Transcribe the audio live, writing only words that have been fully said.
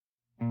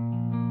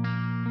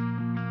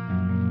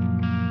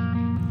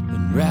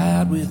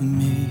ride with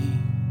me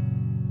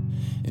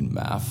in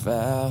my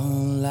foul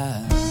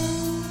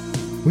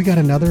life. We got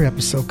another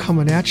episode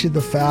coming at you,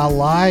 The Foul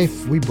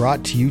Life. We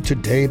brought to you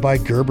today by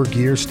Gerber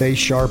Gear. Stay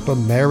sharp,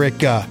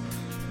 America.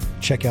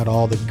 Check out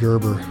all the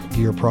Gerber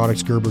Gear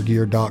products,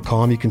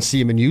 gerbergear.com. You can see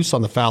them in use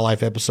on the Foul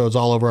Life episodes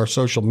all over our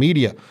social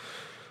media.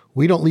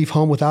 We don't leave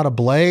home without a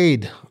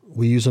blade.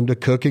 We use them to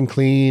cook and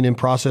clean and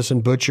process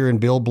and butcher and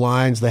build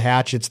blinds, the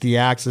hatchets, the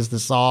axes, the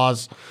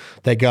saws.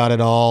 They got it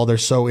all. They're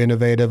so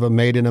innovative,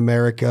 made in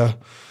America.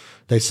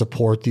 They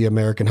support the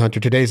American hunter.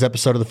 Today's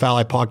episode of the Foul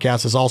Life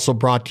Podcast is also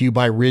brought to you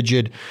by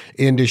Rigid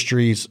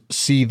Industries.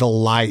 See the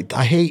light.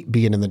 I hate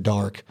being in the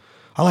dark.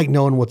 I like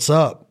knowing what's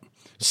up,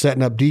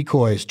 setting up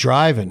decoys,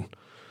 driving,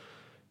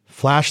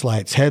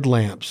 flashlights,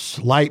 headlamps,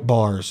 light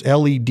bars,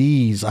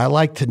 LEDs. I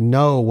like to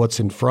know what's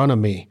in front of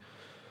me.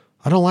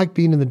 I don't like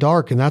being in the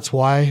dark, and that's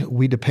why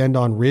we depend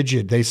on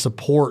Rigid. They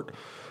support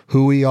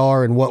who we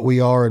are and what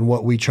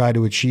we try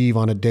to achieve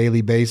on a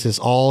daily basis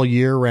all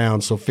year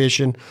round. So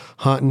fishing,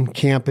 hunting,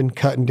 camping,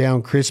 cutting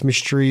down Christmas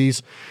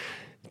trees,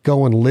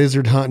 going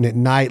lizard hunting at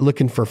night,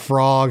 looking for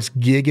frogs,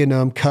 gigging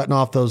them, cutting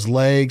off those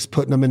legs,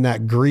 putting them in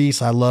that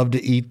grease. I love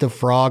to eat the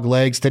frog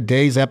legs.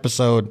 Today's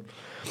episode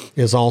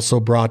is also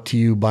brought to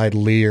you by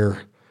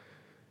Leer.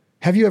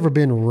 Have you ever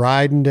been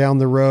riding down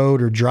the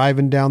road or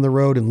driving down the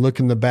road and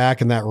look in the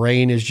back and that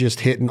rain is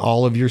just hitting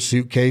all of your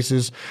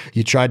suitcases?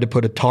 You tried to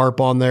put a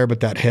tarp on there, but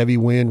that heavy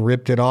wind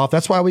ripped it off.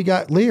 That's why we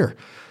got Leer.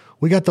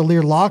 We got the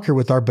Leer locker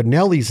with our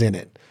Benellis in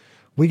it.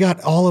 We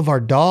got all of our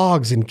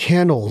dogs and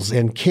kennels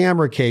and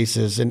camera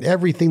cases, and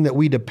everything that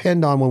we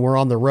depend on when we're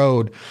on the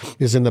road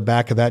is in the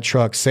back of that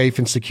truck, safe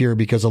and secure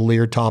because a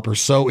Leer topper.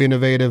 So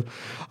innovative.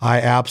 I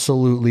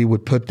absolutely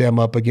would put them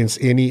up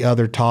against any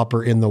other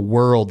topper in the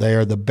world. They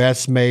are the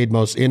best made,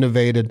 most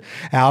innovative,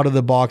 out of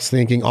the box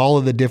thinking, all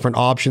of the different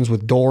options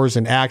with doors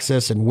and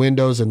access and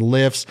windows and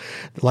lifts.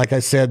 Like I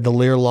said, the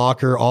Leer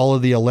locker, all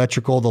of the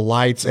electrical, the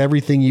lights,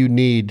 everything you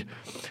need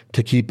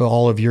to keep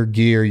all of your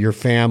gear, your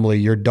family,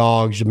 your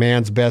dogs, your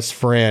man's best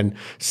friend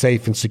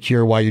safe and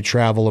secure while you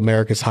travel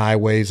America's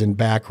highways and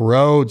back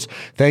roads.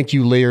 Thank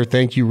you, Leer.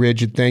 Thank you,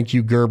 Rigid. Thank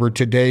you, Gerber.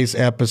 Today's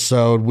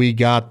episode, we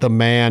got the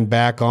man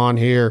back on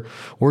here.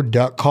 We're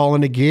duck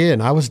calling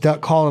again. I was duck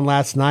calling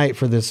last night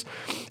for this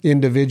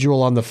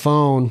individual on the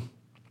phone,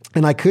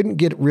 and I couldn't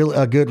get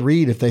a good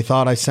read if they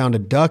thought I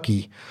sounded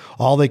ducky.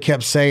 All they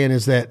kept saying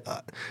is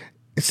that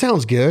it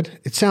sounds good.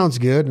 It sounds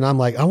good. And I'm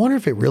like, I wonder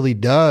if it really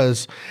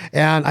does.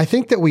 And I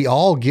think that we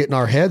all get in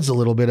our heads a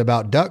little bit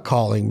about duck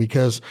calling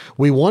because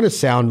we want to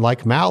sound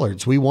like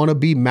mallards. We want to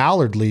be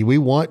mallardly. We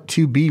want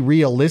to be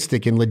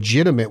realistic and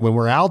legitimate when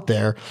we're out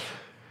there.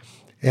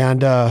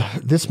 And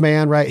this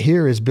man right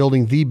here is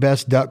building the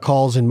best duck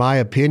calls, in my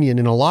opinion,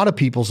 in a lot of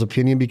people's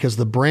opinion, because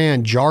the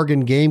brand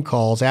Jargon Game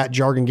Calls at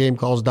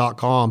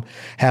jargongamecalls.com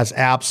has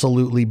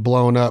absolutely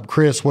blown up.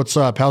 Chris, what's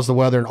up? How's the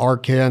weather in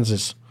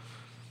Arkansas?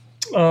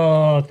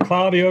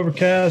 Cloudy,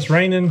 overcast,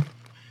 raining.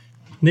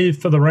 Need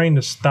for the rain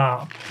to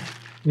stop.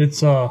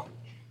 It's I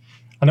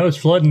know it's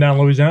flooding down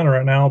Louisiana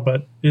right now,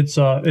 but it's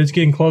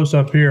getting close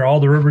up here. All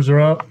the rivers are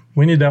up.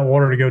 We need that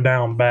water to go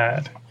down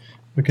bad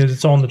because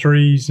it's on the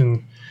trees,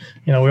 and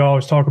we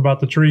always talk about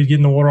the trees,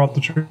 getting the water off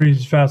the trees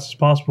as fast as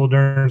possible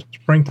during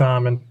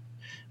springtime, and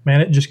man,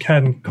 it just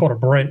hadn't caught a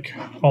break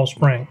all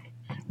spring.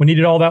 We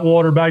needed all that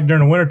water back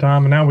during the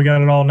wintertime, and now we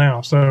got it all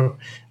now. So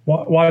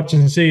watch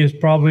and see is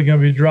probably going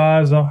to be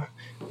dry as a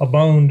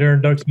bone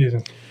during duck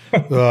season.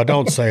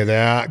 Don't say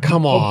that.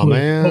 Come on,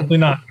 man. Hopefully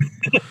not.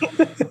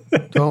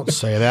 Don't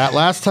say that.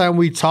 Last time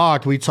we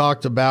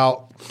talked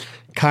about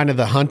kind of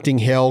the hunting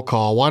hell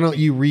call. Why don't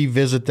you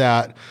revisit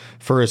that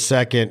for a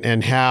second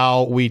and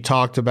how we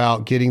talked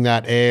about getting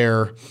that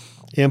air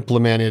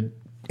implemented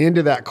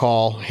into that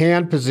call,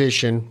 hand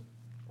position.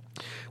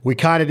 We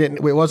kind of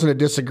didn't, it wasn't a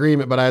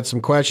disagreement, but I had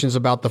some questions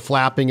about the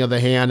flapping of the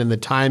hand and the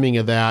timing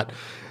of that.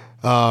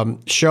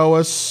 Show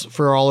us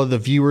for all of the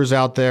viewers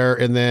out there,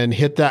 and then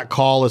hit that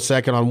call a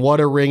second on what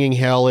a ringing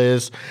hell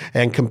is,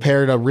 and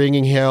compared a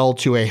ringing hell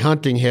to a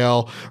hunting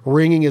hell.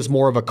 Ringing is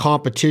more of a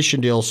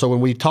competition deal. So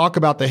when we talk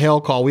about the hell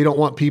call, we don't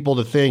want people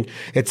to think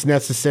it's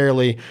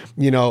necessarily,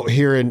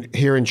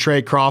 hearing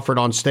Trey Crawford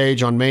on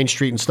stage on Main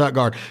Street in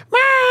Stuttgart.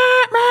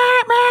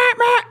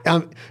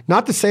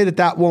 Not to say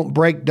that won't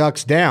break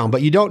ducks down,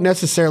 but you don't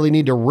necessarily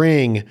need to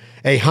ring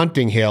a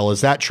hunting hell.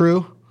 Is that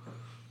true?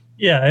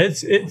 Yeah,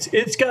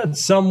 it's got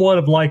somewhat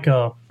of like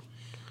a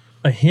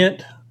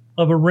hint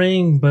of a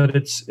ring, but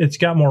it's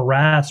got more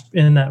rasp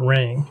in that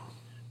ring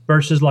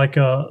versus like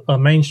a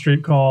Main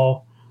Street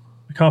call,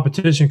 a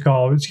competition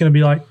call. It's going to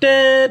be like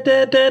dun,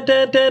 dun, dun,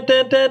 dun, dun,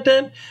 dun, dun,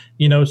 dun.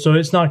 So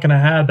it's not going to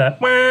have that.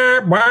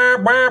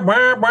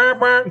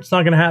 It's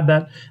not going to have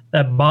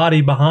that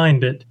body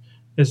behind it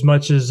as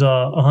much as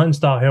a hunting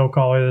style hail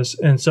call is.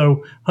 And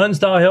so hunting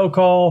style hail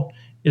call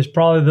is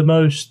probably the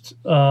most,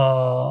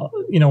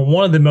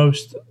 one of the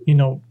most,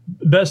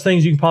 best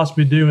things you can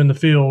possibly do in the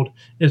field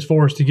is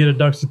for us to get a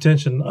duck's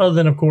attention, other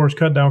than, of course,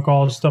 cut down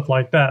calls and stuff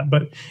like that.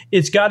 But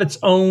it's got its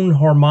own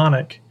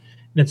harmonic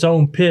and its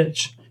own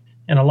pitch.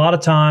 And a lot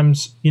of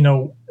times,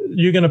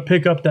 you're gonna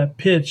pick up that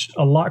pitch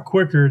a lot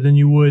quicker than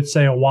you would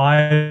say a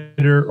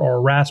wider or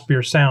a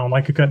raspier sound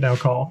like a cut down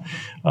call.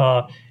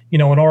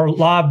 In our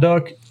live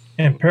duck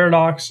and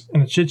paradox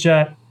and the chit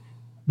chat,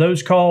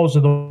 those calls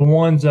are the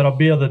ones that'll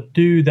be able to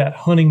do that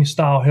hunting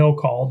style hail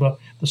call.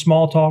 The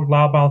small talk,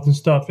 loudmouth and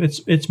stuff.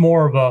 It's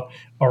more of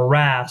a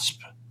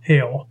rasp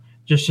hail,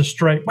 just a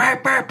straight.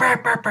 But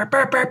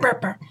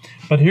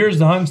here's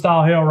the hunting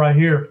style hail right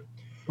here.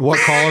 What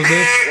call is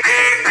this?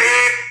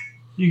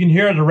 You can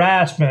hear the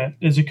rasp in it.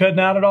 Is it cutting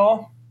out at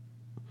all?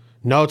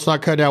 No, it's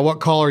not cutting out.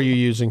 What call are you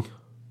using?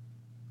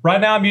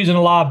 Right now I'm using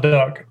a live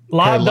duck.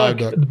 Live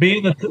duck,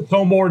 being the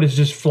tone board is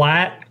just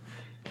flat.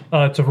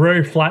 It's a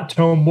very flat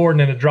tone board, and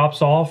then it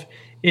drops off.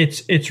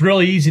 It's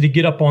really easy to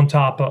get up on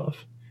top of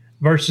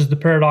versus the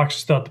paradox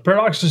stuff. The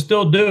paradox will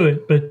still do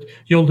it, but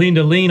you'll need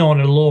to lean on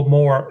it a little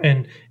more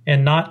and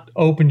not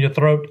open your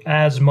throat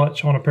as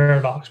much on a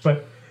paradox.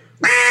 But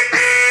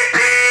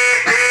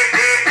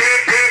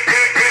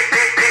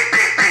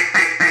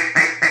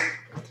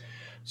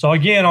so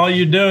again, all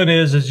you're doing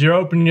is you're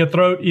opening your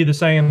throat, either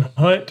saying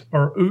hut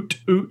or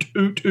oot, oot,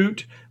 oot,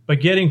 oot, but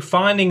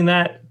finding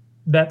that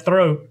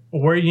throat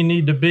where you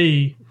need to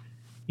be,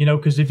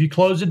 because if you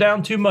close it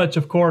down too much,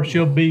 of course,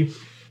 you'll be,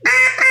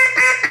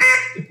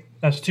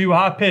 that's too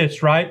high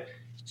pitched, right?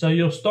 So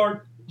you'll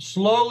start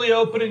slowly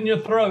opening your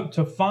throat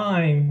to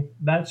find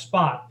that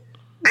spot.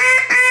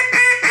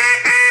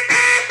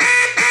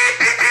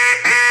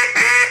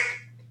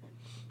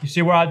 You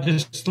see where I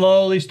just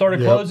slowly started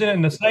closing it?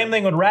 And the same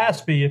thing with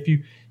raspy.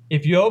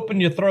 If you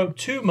open your throat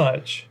too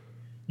much,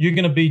 you're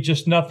going to be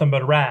just nothing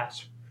but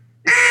rasp.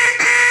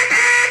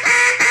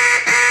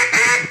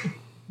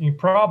 You can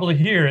probably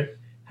hear it,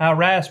 how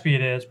raspy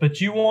it is,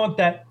 but you want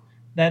that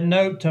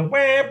note to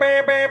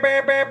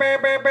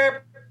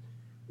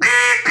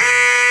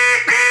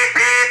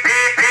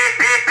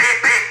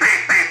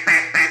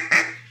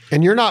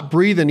and you're not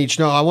breathing each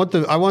note. I want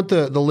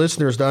the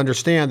listeners to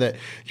understand that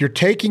you're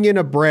taking in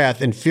a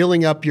breath and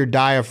filling up your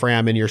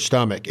diaphragm in your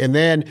stomach. And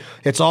then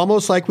it's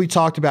almost like we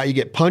talked about, you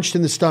get punched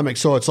in the stomach.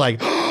 So it's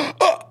like,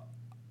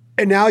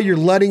 and now you're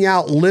letting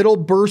out little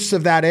bursts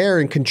of that air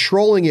and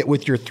controlling it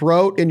with your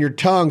throat and your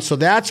tongue. So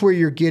that's where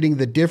you're getting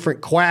the different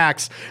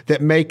quacks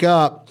that make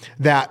up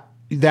that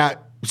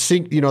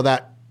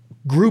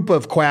group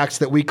of quacks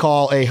that we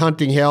call a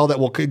hunting hail that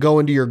will go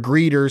into your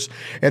greeters.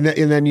 And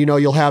then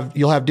you'll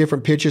have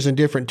different pitches and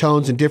different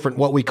tones and different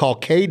what we call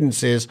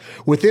cadences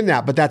within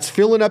that. But that's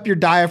filling up your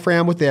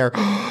diaphragm with air.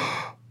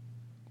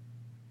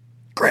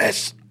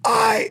 Chris,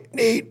 I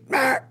need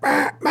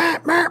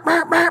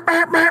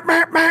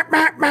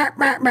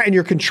and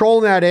you're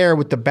controlling that air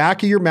with the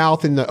back of your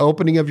mouth and the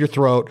opening of your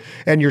throat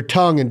and your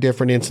tongue in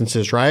different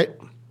instances, right?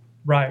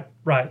 Right.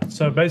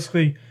 So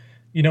basically,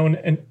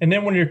 and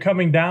then when you're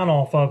coming down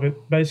off of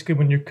it, basically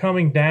when you're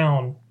coming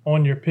down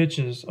on your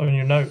pitches, on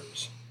your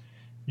notes,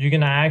 you're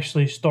going to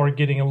actually start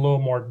getting a little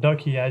more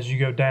ducky as you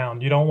go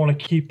down. You don't want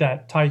to keep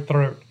that tight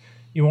throat.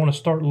 You want to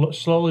start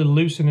slowly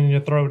loosening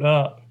your throat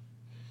up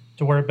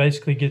to where it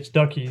basically gets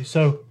ducky.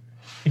 So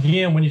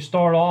again, when you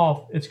start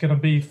off, it's going to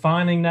be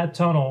finding that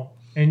tunnel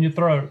in your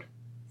throat,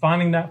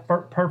 finding that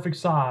perfect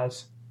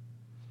size,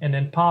 and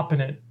then popping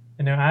it.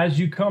 And then as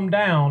you come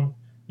down,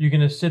 you're going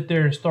to sit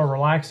there and start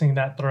relaxing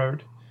that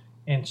throat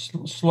and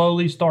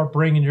slowly start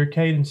bringing your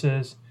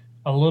cadences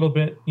a little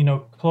bit,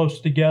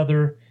 close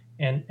together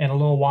and a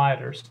little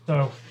wider.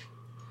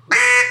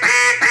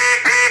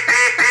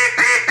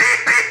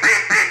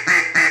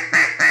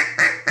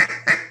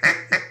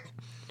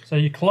 So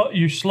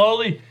you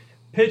slowly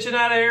pitching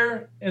that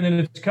air, and then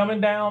it's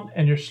coming down,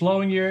 and you're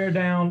slowing your air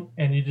down,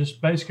 and you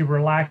just basically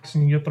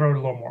relaxing your throat a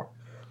little more.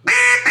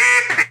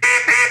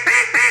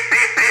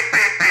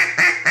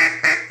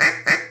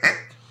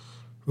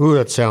 Ooh,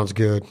 that sounds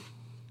good.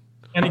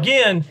 And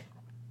again,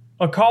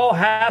 a call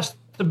has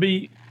to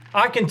be,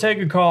 I can take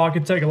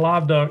a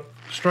live duck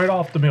straight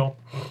off the mill,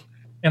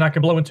 and I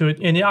can blow into it,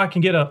 and I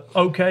can get a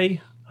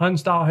okay hunting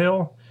style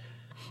hail.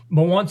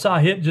 But once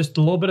I hit just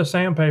a little bit of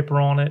sandpaper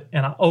on it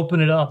and I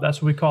open it up,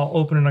 that's what we call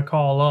opening a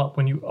call up.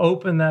 When you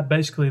open that,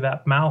 basically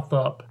that mouth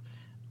up,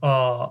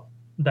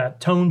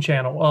 that tone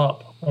channel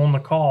up on the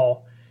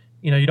call,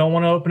 you don't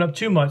want to open up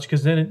too much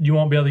because then you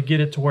won't be able to get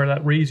it to where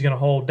that reed's going to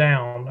hold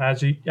down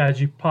as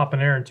you pop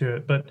an air into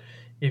it. But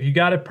if you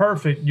got it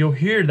perfect, you'll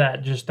hear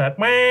that, just that.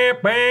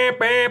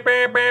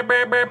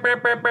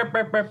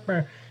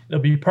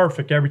 It'll be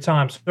perfect every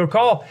time. So a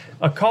call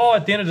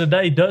at the end of the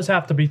day does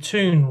have to be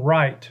tuned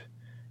right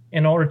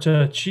in order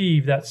to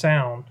achieve that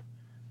sound.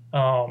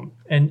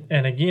 And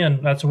again,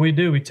 that's what we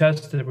do. We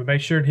test it. We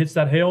make sure it hits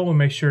that hail. We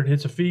make sure it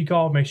hits a feed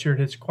call. Make sure it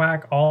hits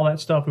quack, all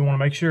that stuff. We want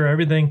to make sure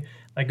everything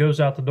that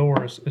goes out the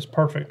door is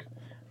perfect.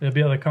 They'll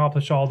be able to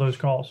accomplish all those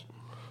calls.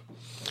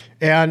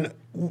 And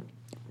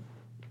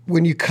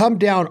when you come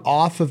down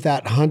off of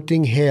that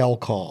hunting hail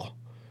call,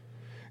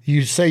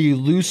 you say you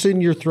loosen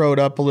your throat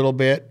up a little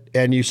bit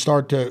and you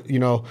start to,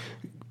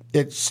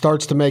 it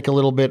starts to make a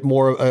little bit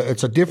more,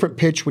 it's a different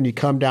pitch when you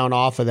come down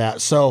off of that.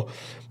 So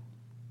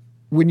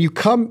when you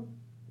come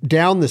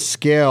down the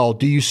scale,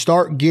 do you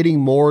start getting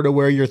more to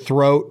where your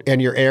throat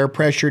and your air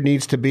pressure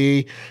needs to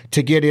be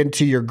to get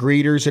into your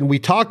greeters? And we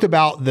talked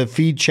about the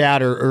feed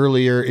chatter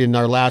earlier in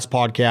our last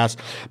podcast,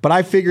 but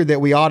I figured that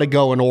we ought to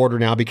go in order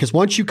now, because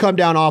once you come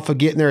down off of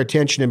getting their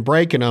attention and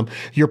breaking them,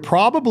 you're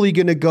probably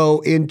going to go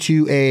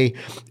into a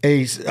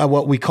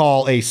what we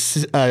call a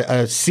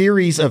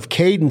series of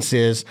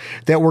cadences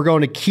that we're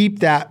going to keep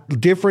that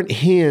different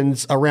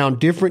hens around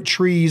different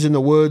trees in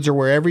the woods or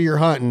wherever you're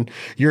hunting.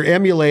 You're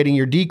emulating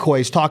your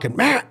decoys talking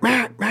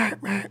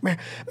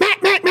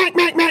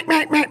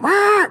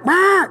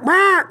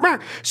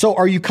so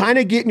are you kind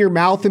of getting your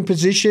mouth in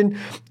position?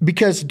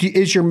 Because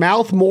is your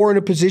mouth more in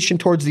a position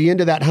towards the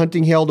end of that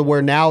hunting hill to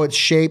where now it's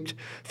shaped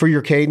for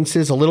your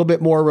cadences, a little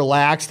bit more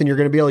relaxed, and you're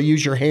going to be able to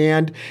use your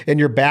hand and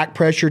your back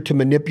pressure to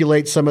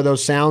manipulate some of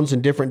those sounds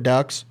in different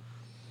ducks?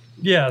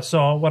 Yeah,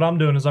 so what I'm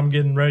doing is I'm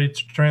getting ready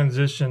to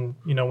transition.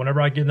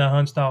 Whenever I get in that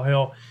hunt style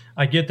hill,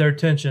 I get their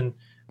attention.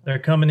 They're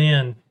coming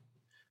in.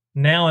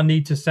 Now I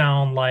need to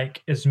sound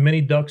like as many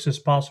ducks as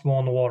possible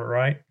on the water,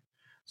 right?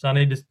 So I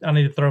need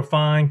to throw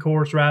fine,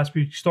 coarse,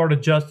 raspy, start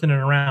adjusting it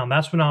around.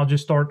 That's when I'll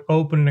just start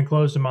opening and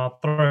closing my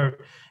throat.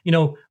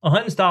 A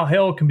hunting style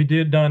hill can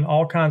be done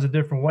all kinds of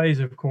different ways,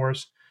 of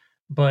course,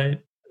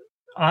 but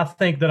I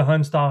think that a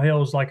hunting style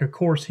hill is like a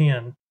coarse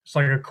hen. It's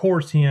like a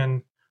coarse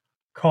hen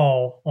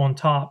call on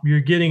top. You're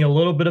getting a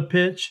little bit of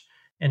pitch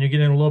and you're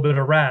getting a little bit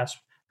of rasp.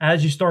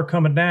 As you start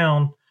coming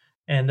down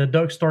and the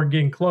ducks start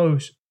getting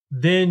close,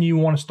 then you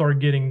want to start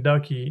getting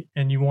ducky,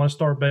 and you want to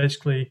start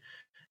basically,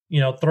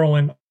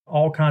 throwing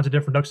all kinds of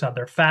different ducks out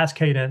there, fast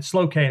cadence,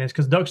 slow cadence,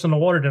 because ducks in the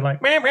water, they're like,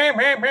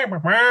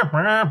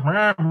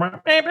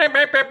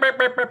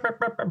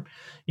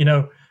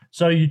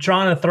 so you're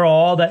trying to throw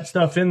all that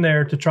stuff in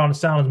there to try to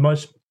sound as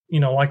much,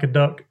 like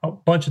a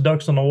bunch of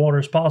ducks on the water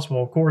as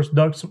possible. Of course,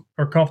 ducks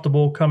are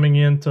comfortable coming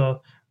into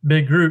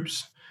big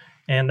groups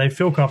and they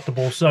feel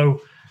comfortable.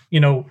 So,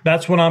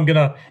 that's when I'm going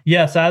to,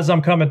 as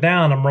I'm coming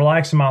down, I'm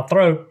relaxing my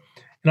throat.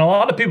 And a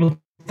lot of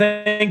people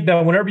think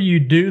that whenever you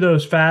do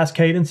those fast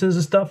cadences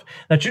and stuff,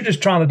 that you're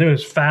just trying to do it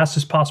as fast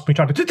as possible.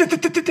 You're trying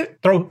to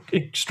throw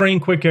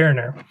extreme quick air in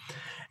there.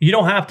 You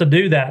don't have to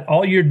do that.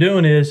 All you're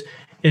doing is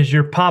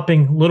you're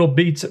popping little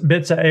bits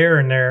of air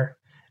in there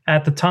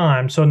at the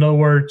time. So in other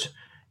words,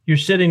 you're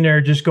sitting there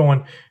just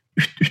going,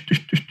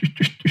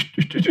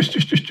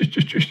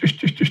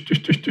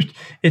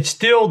 it's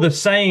still the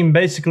same,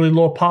 basically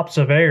little pops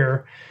of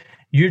air.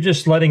 You're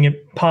just letting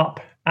it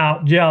pop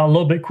out, a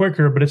little bit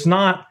quicker, but it's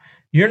not,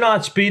 you're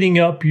not speeding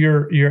up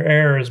your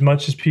air as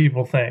much as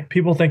people think.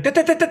 People think, you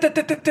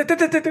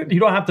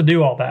don't have to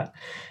do all that,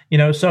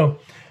 so.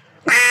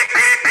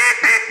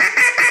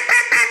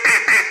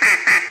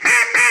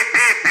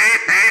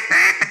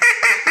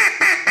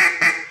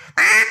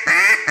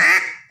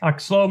 I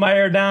slow my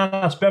air down,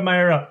 I sped my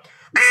air up.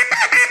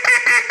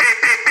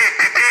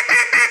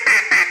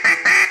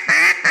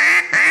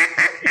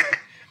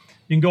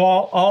 You can go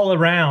all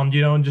around,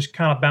 and just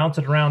kind of bounce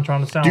it around,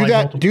 trying to sound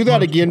do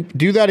that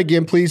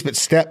again, please. But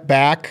step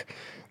back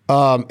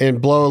and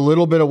blow a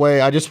little bit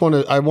away. I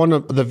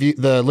want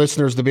the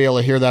listeners to be able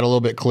to hear that a little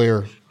bit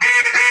clearer.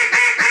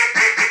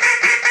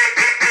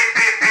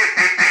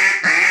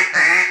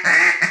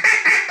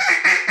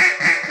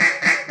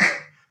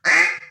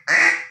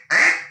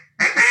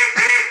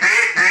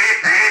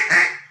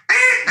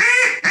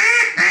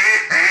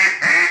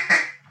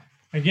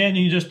 Again,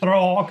 you just throw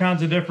all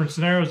kinds of different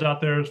scenarios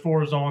out there as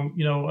far as on,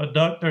 a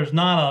duck. There's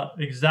not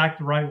a exact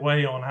right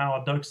way on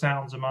how a duck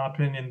sounds, in my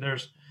opinion.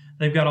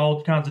 They've got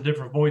all kinds of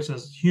different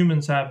voices.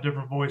 Humans have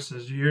different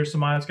voices. You hear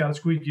somebody that's got a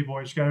squeaky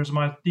voice. You got to hear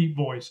somebody's deep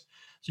voice.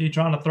 So you're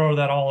trying to throw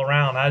that all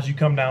around as you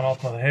come down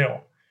off of the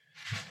hill.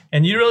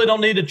 And you really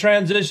don't need to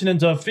transition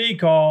into a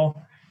feed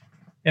call,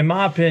 in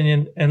my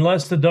opinion,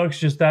 unless the ducks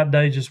just that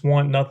day just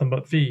want nothing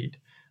but feed.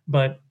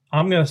 But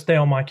I'm going to stay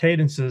on my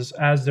cadences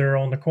as they're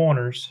on the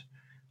corners.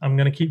 I'm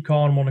going to keep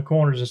calling them on the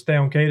corners and stay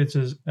on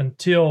cadences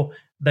until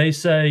they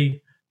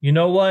say, you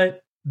know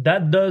what,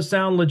 that does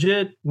sound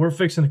legit. We're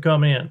fixing to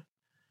come in.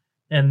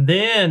 And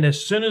then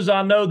as soon as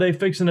I know they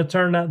fixing to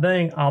turn that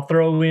thing, I'll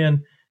throw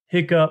in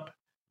hiccup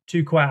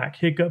to quack,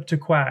 hiccup to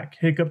quack,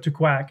 hiccup to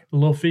quack, a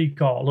little feed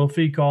call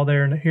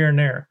there and here and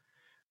there.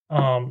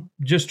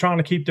 Just trying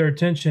to keep their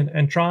attention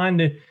and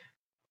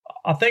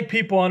I think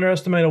people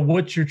underestimate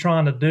what you're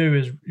trying to do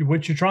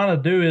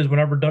is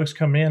whenever ducks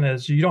come in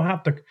is you don't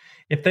have to,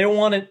 if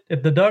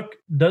the duck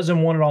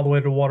doesn't want it all the way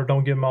to the water,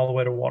 don't give them all the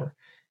way to water.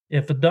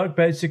 If the duck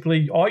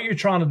basically, all you're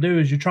trying to do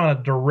is you're trying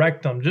to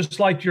direct them, just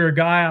like you're a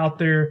guy out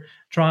there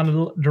trying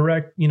to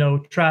direct,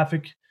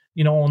 traffic,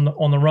 on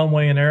the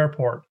runway in the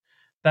airport.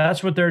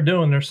 That's what they're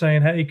doing. They're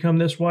saying, hey, come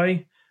this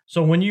way.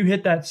 So when you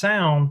hit that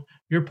sound,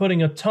 you're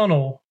putting a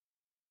tunnel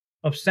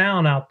of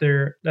sound out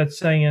there that's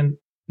saying,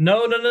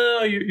 no,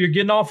 you're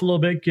getting off a little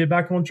bit, get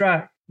back on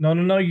track. No,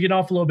 you're getting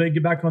off a little bit,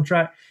 get back on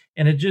track.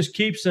 And it just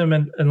keeps them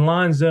and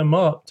lines them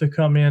up to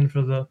come in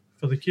for the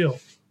kill.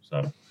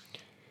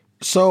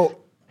 So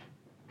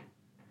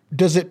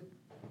does it,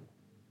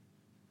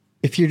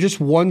 if you're just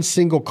one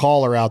single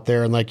caller out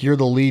there and like you're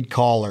the lead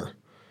caller,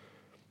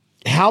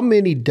 How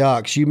many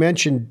ducks? You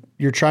mentioned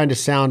you're trying to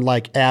sound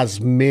like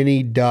as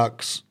many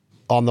ducks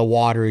on the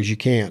water as you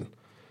can.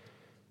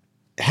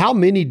 How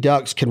many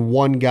ducks can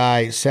one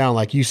guy sound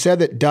like? You said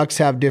that ducks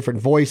have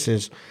different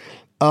voices.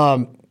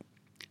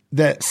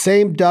 The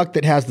same duck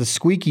that has the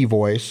squeaky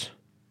voice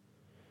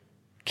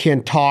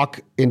can talk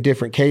in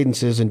different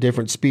cadences and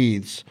different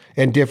speeds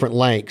and different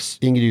lengths.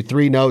 You can do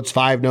 3 notes,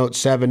 5 notes,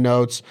 7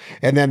 notes.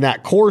 And then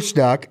that coarse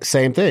duck,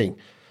 same thing,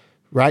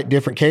 right?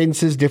 Different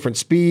cadences, different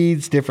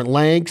speeds, different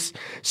lengths.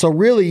 So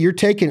really you're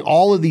taking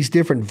all of these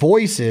different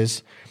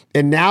voices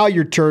and now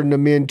you're turning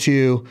them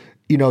into,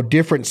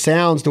 different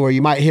sounds to where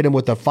you might hit them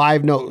with a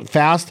 5-note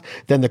fast,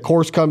 then the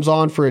course comes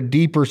on for a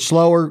deeper,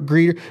 slower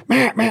greeter.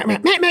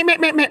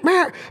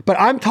 But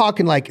I'm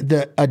talking like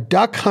a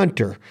duck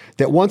hunter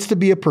that wants to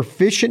be a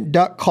proficient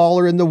duck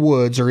caller in the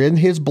woods or in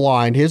his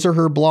or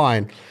her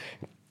blind.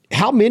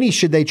 How many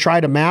should they try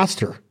to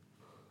master?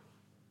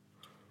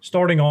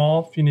 Starting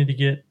off, you need to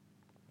get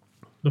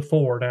the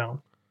 4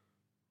 down.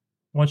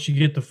 Once you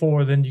get the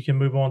 4, then you can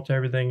move on to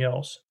everything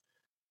else.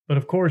 But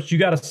of course, you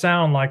got to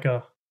sound like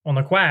on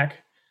the quack.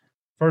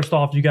 First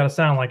off, you got to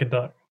sound like a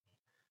duck.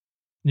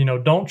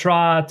 Don't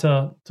try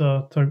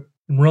to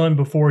run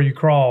before you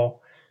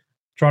crawl.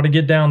 Try to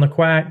get down the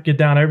quack, get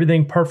down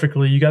everything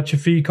perfectly. You got your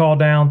feed call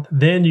down.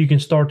 Then you can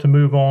start to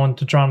move on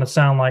to trying to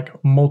sound like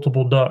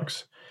multiple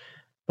ducks.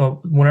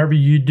 But whenever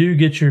you do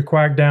get your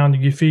quack down,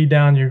 your feed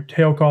down, your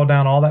tail call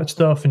down, all that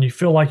stuff, and you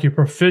feel like you're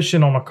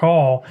proficient on a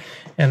call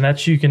and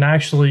that you can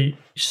actually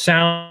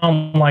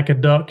sound like a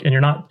duck and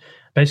you're not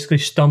basically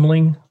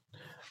stumbling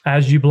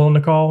as you blow in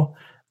the call,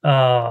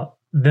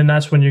 then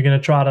that's when you're going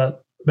to try to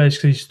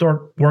basically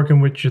start working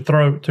with your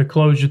throat to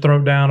close your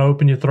throat down,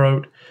 open your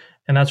throat,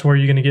 and that's where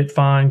you're going to get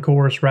fine,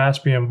 coarse,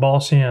 raspy, and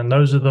boss hen.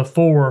 Those are the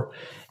 4,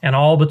 and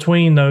all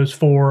between those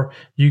 4,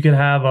 you could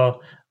have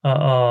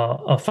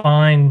a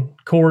fine,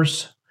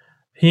 coarse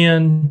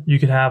hen. You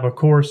could have a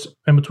coarse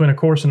in between a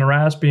coarse and a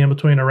raspy, in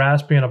between a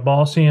raspy and a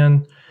boss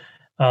hen.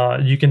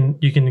 You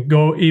can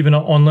go even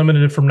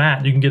unlimited from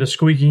that. You can get a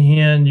squeaky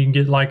hen. You can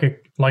get like a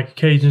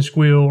Cajun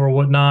squeal or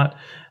whatnot.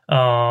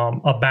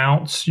 A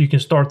bounce. You can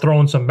start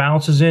throwing some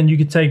bounces in. You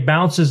can take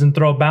bounces and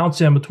throw a bounce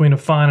in between a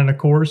fine and a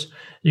coarse.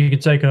 You can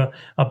take a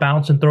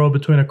bounce and throw it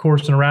between a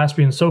coarse and a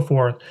raspy and so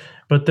forth.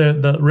 But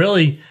the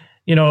really,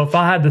 if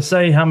I had to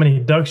say how many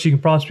ducks you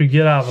can possibly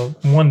get out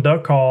of one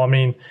duck call, I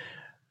mean,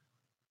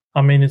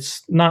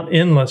 it's not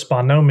endless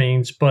by no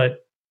means, but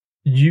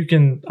you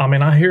can,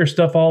 I hear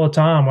stuff all the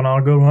time when I'll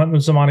go hunting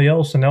with somebody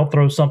else and they'll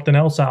throw something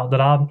else out that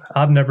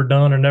I've never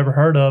done or never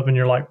heard of. And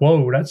you're like,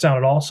 whoa, that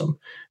sounded awesome.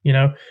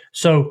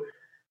 So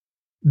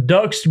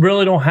ducks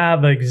really don't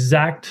have an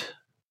exact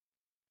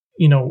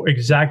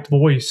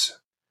voice.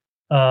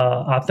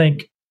 I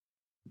think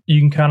you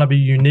can kind of be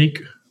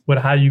unique with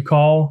how you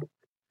call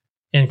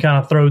and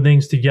kind of throw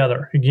things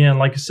together. Again,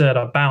 like I said,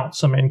 a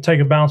bounce. Take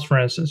a bounce, for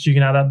instance. You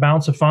can have that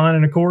bounce of fine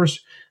and a coarse.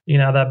 You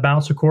can have that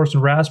bounce of coarse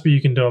and raspy.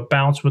 You can do a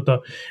bounce with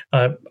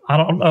I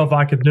don't know if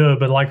I could do it,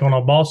 but like on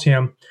a boss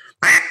hen,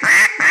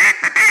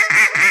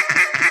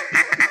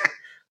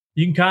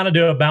 you can kind of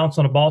do a bounce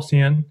on a boss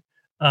hen.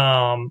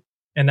 And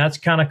that's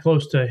kind of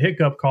close to a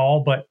hiccup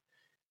call. But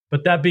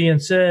that being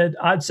said,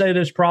 I'd say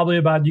there's probably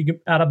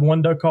out of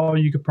one duck call,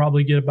 you could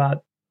probably get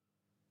about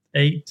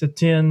 8 to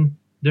 10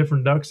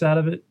 different ducks out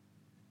of it.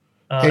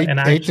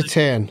 8 to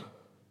 10.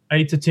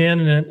 8 to 10.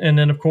 And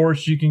then, of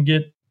course, you can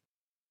get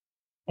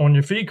on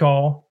your feed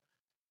call,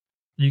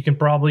 you can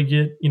probably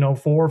get,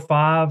 4,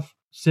 5,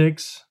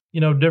 6,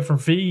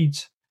 different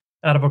feeds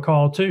out of a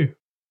call too.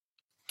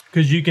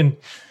 Because you can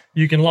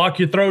lock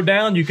your throat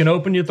down, you can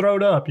open your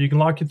throat up, you can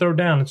lock your throat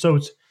down. And so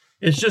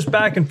it's just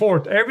back and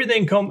forth.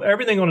 Everything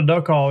on a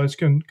duck call is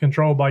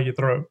controlled by your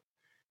throat.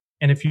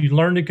 And if you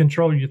learn to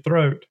control your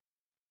throat,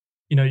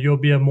 you'll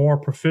be a more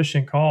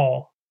proficient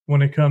call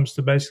when it comes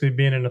to basically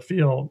being in the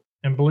field.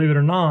 And believe it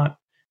or not,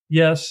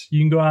 yes, you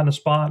can go out in a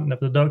spot, and if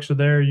the ducks are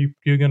there,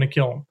 you're going to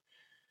kill them.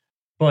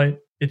 But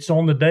it's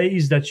on the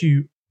days that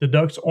the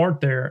ducks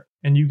aren't there,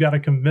 and you got to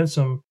convince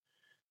them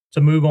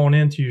to move on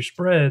into your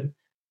spread.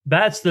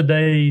 That's the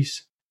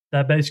days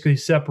that basically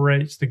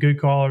separates the good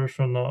callers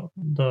from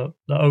the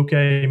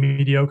okay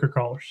mediocre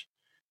callers,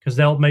 because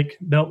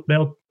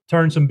they'll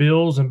turn some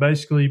bills and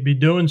basically be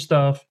doing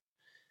stuff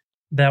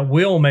that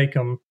will make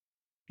them.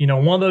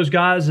 One of those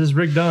guys is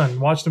Rick Dunn.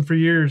 Watched him for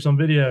years on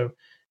video.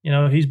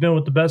 He's been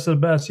with the best of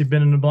the best. He's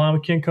been in the blind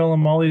with Ken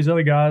Cullum, all these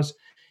other guys,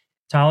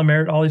 Tyler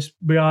Merritt, all these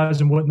guys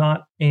and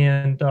whatnot.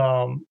 And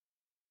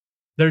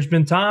there's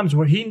been times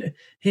where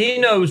he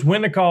knows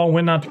when to call,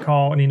 when not to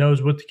call, and he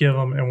knows what to give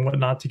them and what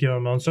not to give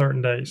them on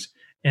certain days.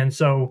 And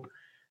so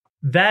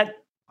that,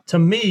 to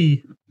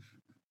me,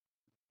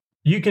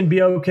 you can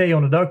be okay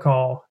on a duck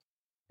call.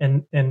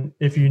 And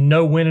if you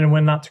know when and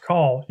when not to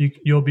call,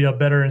 you'll be a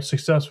better and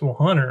successful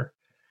hunter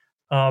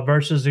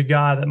versus a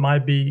guy that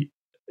might be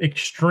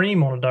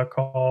extreme on a duck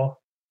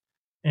call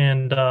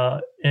and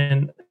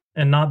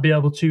not be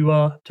able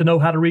to know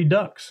how to read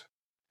ducks.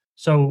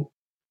 So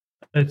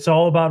it's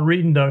all about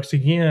reading ducks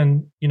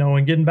again,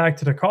 and getting back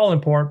to the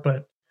calling part.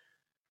 But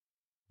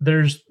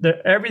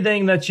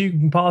everything that you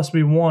can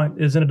possibly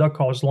want is in a duck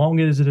call as long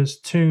as it is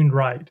tuned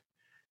right,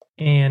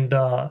 and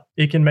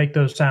it can make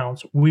those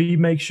sounds. We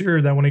make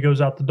sure that when it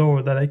goes out the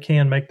door that it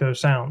can make those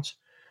sounds.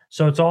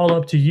 So it's all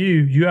up to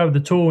you. You have the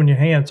tool in your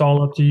hand. It's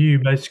all up to you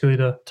basically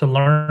to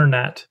learn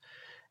that.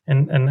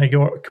 And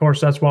of course,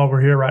 that's why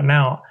we're here right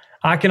now.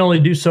 I can only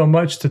do so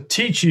much to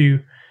teach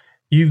you.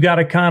 You've got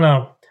to kind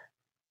of,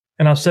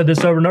 and I've said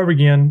this over and over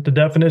again, the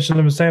definition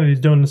of insanity is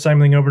doing the same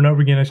thing over and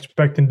over again,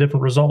 expecting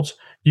different results.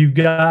 You've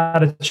got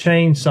to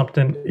change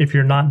something if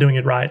you're not doing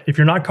it right. If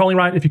you're not calling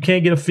right, if you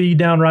can't get a feed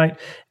down right,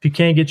 if you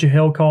can't get your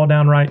held call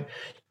down right,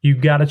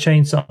 you've got to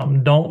change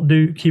something.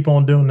 Don't keep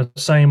on doing the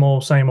same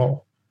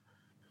old.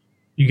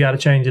 You got to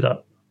change it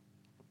up.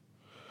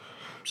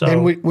 So,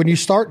 and when you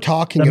start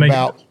talking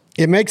about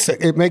it makes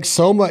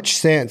so much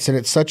sense, and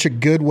it's such a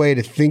good way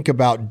to think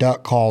about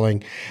duck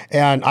calling.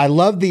 And I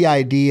love the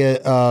idea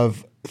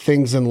of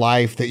things in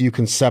life that you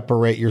can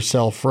separate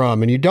yourself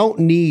from. And you don't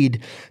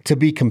need to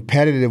be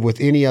competitive with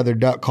any other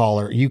duck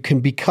caller. You can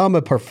become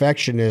a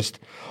perfectionist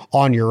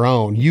on your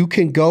own. You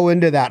can go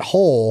into that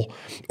hole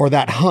or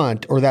that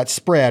hunt or that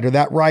spread or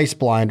that rice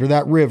blind or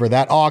that river,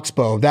 that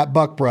oxbow, that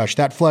buckbrush,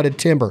 that flooded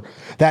timber,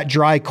 that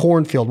dry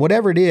cornfield,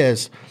 whatever it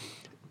is.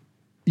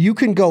 You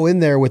can go in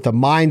there with a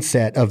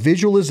mindset of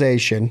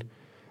visualization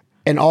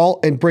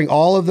and bring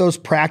all of those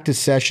practice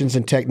sessions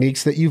and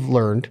techniques that you've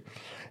learned,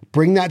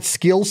 bring that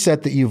skill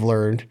set that you've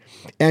learned,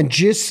 and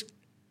just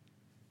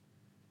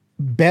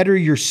better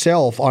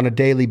yourself on a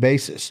daily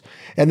basis.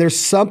 And there's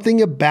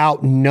something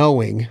about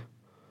knowing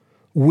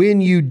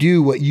when you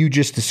do what you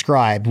just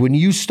described, when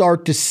you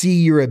start to see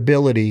your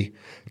ability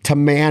to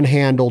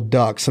manhandle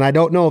ducks. And I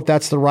don't know if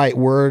that's the right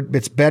word.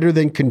 It's better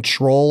than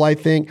control, I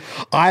think.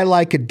 I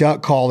like a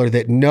duck caller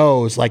that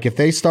knows, like if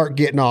they start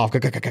getting off,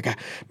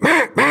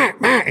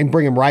 and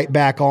bring them right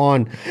back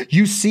on,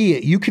 you see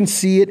it. You can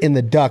see it in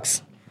the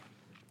ducks'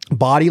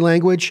 body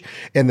language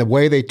and the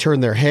way they turn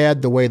their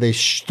head, the way they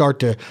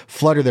start to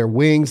flutter their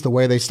wings, the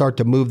way they start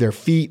to move their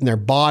feet and their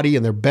body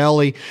and their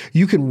belly.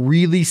 You can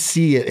really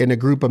see it in a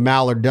group of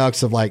mallard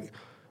ducks of like,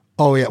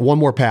 oh yeah, one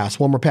more pass.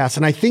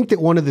 And I think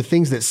that one of the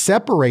things that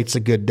separates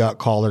a good duck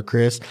caller,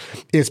 Chris,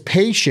 is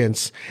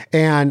patience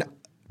and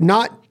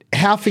not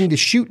having to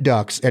shoot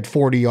ducks at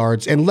 40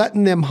 yards and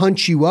letting them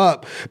hunt you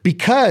up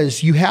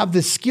because you have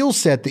this skill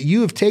set that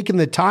you have taken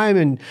the time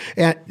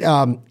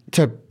and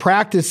to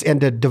practice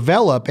and to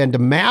develop and to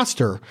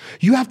master.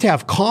 You have to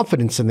have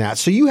confidence in that.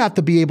 So you have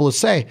to be able to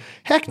say,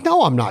 heck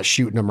no, I'm not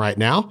shooting them right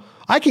now.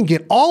 I can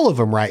get all of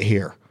them right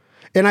here.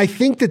 And I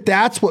think that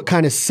that's what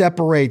kind of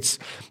separates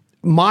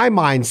my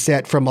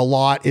mindset from a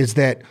lot, is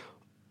that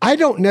I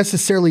don't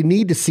necessarily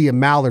need to see a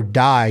mallard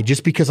die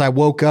just because I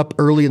woke up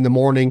early in the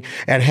morning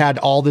and had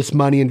all this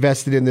money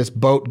invested in this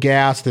boat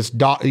gas, this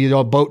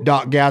boat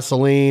dock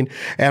gasoline,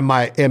 and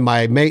my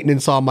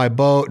maintenance on my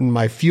boat, and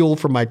my fuel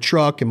for my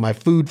truck, and my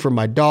food for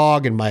my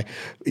dog, and my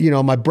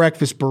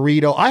breakfast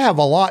burrito. I have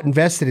a lot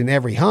invested in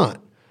every hunt.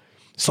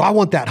 So I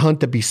want that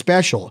hunt to be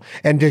special.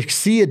 And to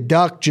see a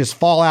duck just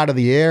fall out of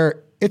the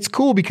air, it's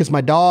cool because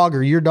my dog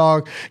or your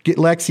dog,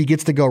 Lexi,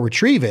 gets to go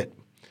retrieve it.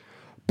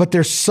 But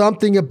there's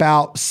something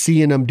about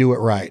seeing them do it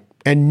right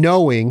and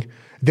knowing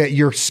that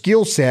your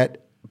skill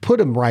set put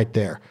them right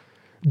there.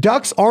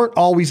 Ducks aren't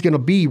always going to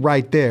be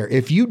right there.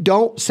 If you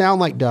don't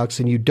sound like ducks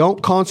and you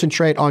don't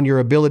concentrate on your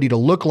ability to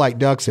look like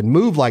ducks and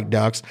move like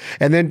ducks,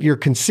 and then your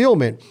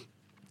concealment,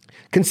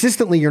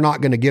 consistently, you're not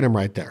going to get them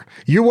right there.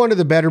 You're one of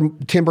the better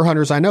timber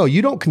hunters I know.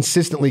 You don't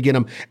consistently get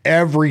them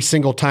every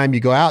single time you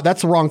go out.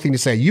 That's the wrong thing to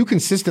say. You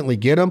consistently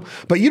get them,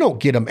 but you don't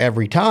get them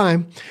every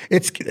time.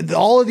 It's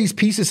all of these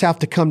pieces have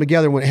to come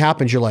together. When it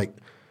happens, you're like,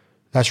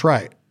 that's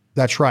right.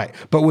 That's right.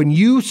 But when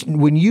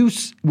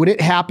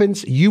it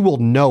happens, you will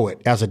know it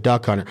as a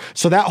duck hunter.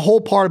 So that whole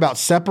part about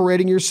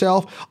separating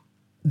yourself,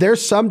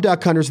 there's some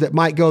duck hunters that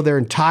might go their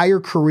entire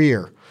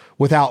career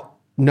without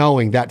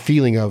knowing that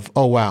feeling of,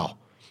 oh, wow,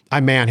 I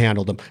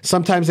manhandled them.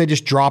 Sometimes they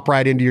just drop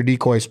right into your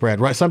decoy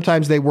spread, right?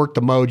 Sometimes they work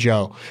the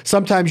mojo.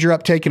 Sometimes you're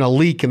up taking a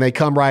leak and they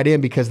come right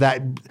in because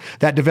that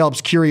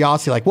develops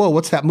curiosity, like, whoa,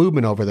 what's that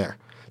movement over there?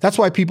 That's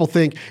why people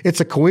think it's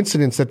a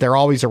coincidence that they're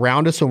always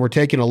around us when we're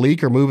taking a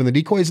leak or moving the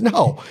decoys.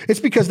 No, it's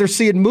because they're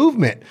seeing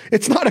movement.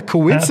 It's not a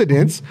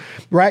coincidence,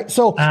 right?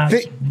 So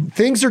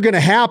things are going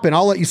to happen.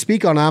 I'll let you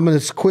speak on it. I'm going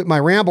to quit my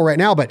ramble right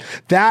now, but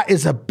that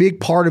is a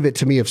big part of it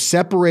to me, of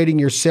separating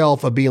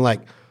yourself, of being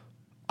like,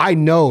 I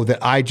know that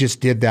I just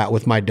did that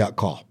with my duck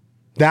call.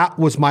 That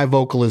was my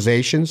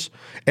vocalizations.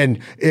 And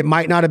it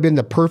might not have been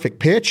the perfect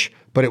pitch,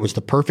 but it was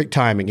the perfect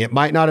timing. It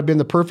might not have been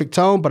the perfect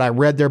tone, but I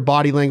read their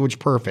body language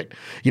perfect.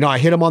 I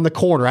hit them on the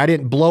corner. I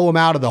didn't blow them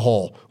out of the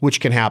hole,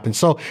 which can happen.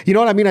 So, you know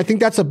what I mean? I think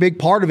that's a big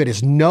part of it,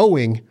 is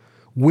knowing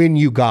when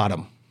you got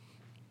them.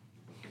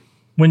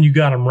 When you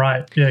got them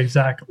right. Yeah,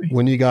 exactly.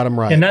 When you got them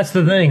right. And that's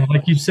the thing.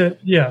 Like you said,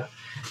 yeah.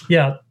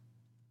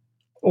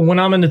 When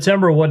I'm in the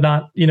timber or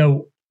whatnot,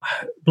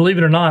 believe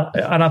it or not,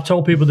 and I've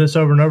told people this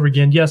over and over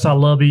again, yes, I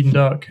love eating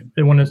duck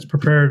when it's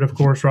prepared, of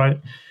course, right?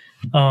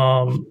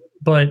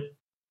 But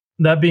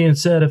that being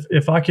said,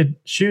 if I could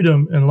shoot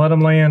them and let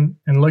them land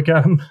and look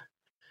at them,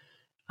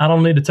 I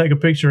don't need to take a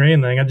picture or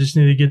anything. I just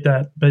need to get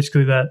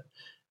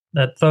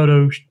that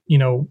photo,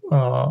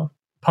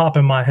 pop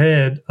in my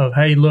head of,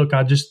 hey, look,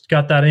 I just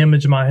got that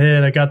image in my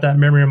head. I got that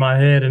memory in my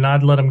head, and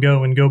I'd let them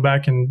go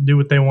back and do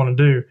what they want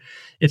to do.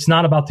 It's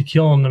not about the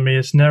killing to me.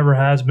 It's never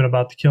has been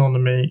about the killing to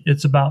me.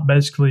 It's about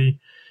basically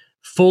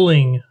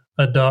fooling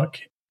a duck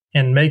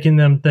and making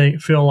them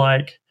feel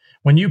like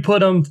when you put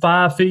them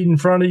 5 feet in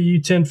front of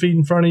you, 10 feet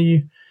in front of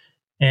you,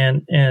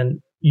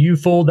 and you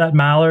fooled that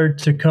mallard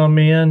to come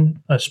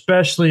in,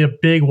 especially a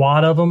big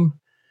wad of them.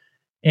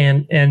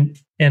 And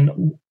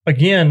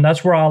again,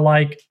 that's where I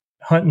like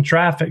hunting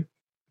traffic,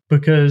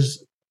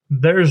 because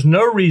there's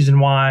no reason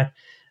why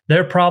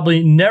they're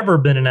probably never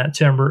been in that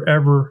timber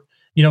ever.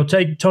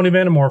 Take Tony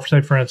Vandermoor,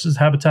 for instance,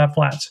 Habitat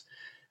Flats.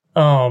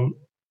 I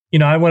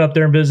went up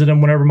there and visited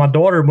him whenever my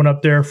daughter went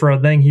up there for a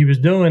thing he was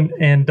doing.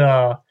 And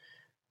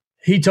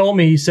he told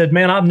me, he said,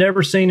 man, I've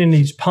never seen in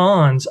these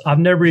ponds, I've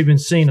never even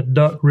seen a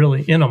duck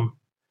really in them.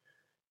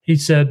 He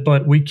said,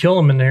 but we kill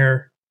them in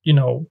there,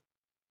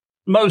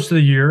 most of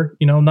the year.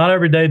 Not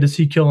every day does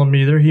he kill them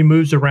either. He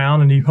moves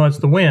around and he hunts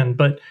the wind.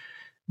 But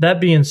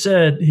that being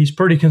said, he's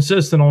pretty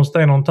consistent on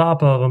staying on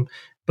top of them.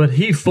 But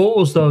he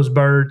fools those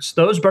birds.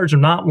 Those birds are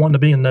not wanting to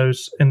be in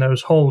those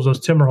holes, those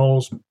timber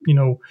holes,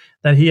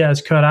 that he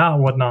has cut out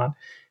and whatnot.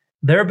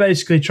 They're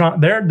basically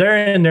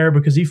they're in there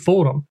because he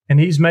fooled them, and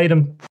he's made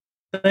them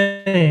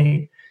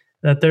think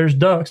that there's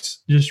ducks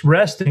just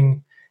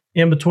resting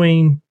in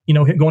between,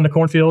 going to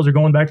cornfields or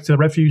going back to the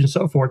refuge and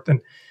so forth. And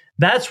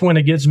that's when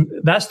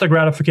that's the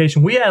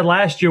gratification.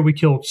 Last year, we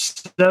killed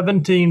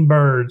 17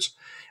 birds.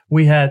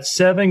 We had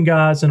 7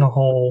 guys in a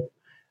hole.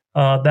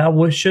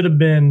 Should have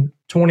been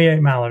 28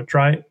 mallards,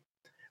 right?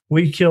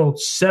 We killed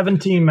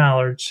 17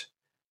 mallards,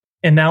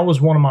 and that was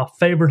one of my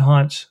favorite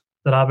hunts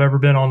that I've ever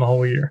been on the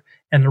whole year.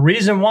 And the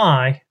reason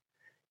why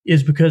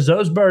is because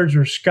those birds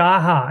were sky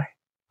high.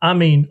 I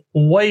mean,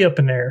 way up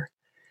in there.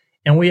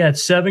 And we had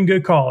 7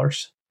 good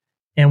callers,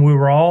 and we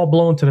were all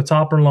blowing to the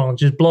top of our lungs,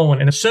 just blowing.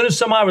 And as soon as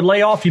somebody would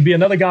lay off,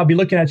 another guy would be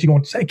looking at you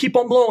going, say, keep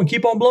on blowing,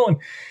 keep on blowing.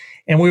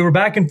 And we were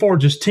back and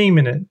forth just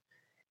teaming it.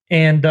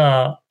 And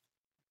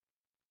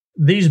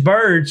these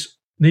birds,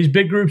 these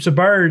big groups of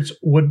birds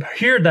would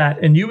hear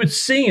that, and you would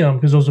see them,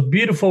 because it was a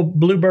beautiful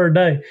bluebird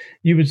day.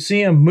 You would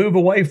see them move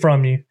away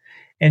from you,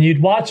 and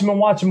you'd watch them and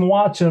watch them and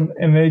watch them.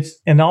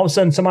 And all of a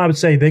sudden somebody would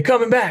say, they're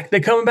coming back.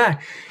 They're coming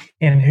back.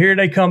 And here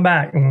they come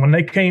back. And when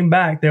they came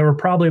back, they were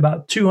probably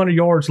about 200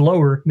 yards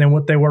lower than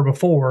what they were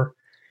before.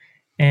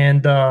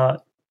 And to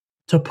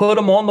put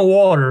them on the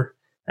water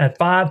at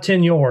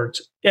 5-10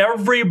 yards,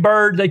 every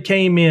bird that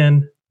came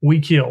in, we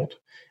killed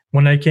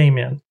when they came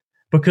in,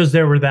 because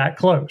they were that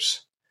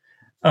close.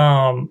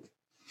 And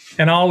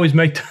I always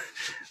make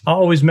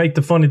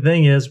the funny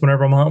thing is,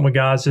 whenever I'm hunting with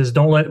guys, is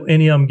don't let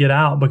any of them get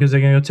out, because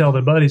they're going to go tell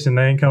their buddies and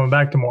they ain't coming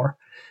back tomorrow,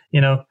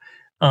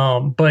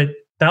 but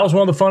that was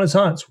one of the funnest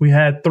hunts. We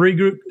had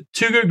 2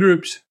 good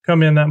groups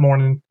come in that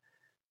morning,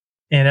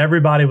 and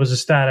everybody was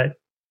ecstatic.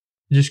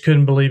 Just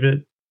couldn't believe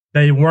it.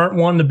 They weren't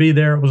wanting to be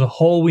there. It was a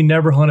hole we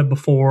never hunted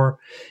before.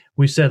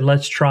 We said,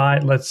 let's try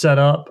it. Let's set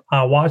up.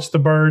 I watched the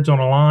birds on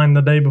a line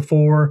the day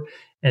before,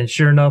 and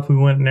sure enough, we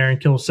went in there and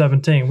killed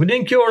 17. We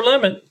didn't kill our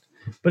limit,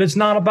 but it's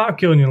not about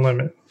killing your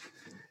limit.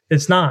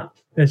 It's not.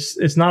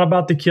 It's not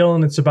about the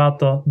killing. It's about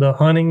the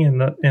hunting and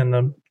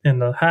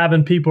the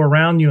having people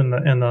around you and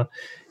the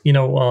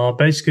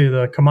basically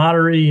the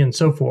camaraderie and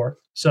so forth.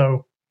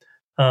 So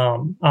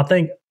I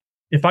think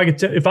if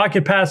I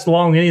could pass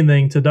along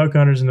anything to duck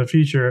hunters in the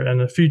future, and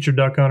the future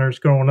duck hunters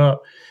growing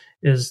up,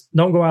 is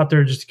don't go out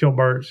there just to kill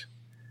birds.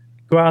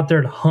 Go out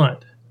there to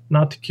hunt,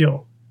 not to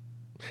kill.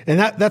 And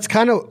that's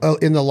kind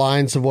of in the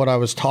lines of what I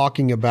was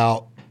talking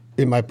about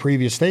in my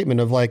previous statement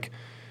of, like,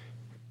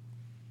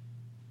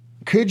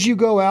 could you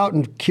go out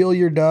and kill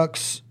your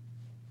ducks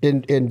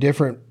in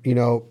different,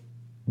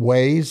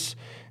 ways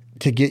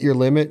to get your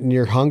limit, and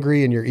you're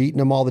hungry and you're eating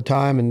them all the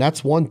time? And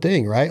that's one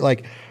thing, right?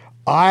 Like,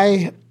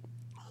 I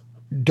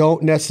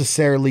don't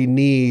necessarily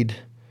need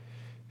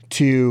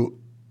to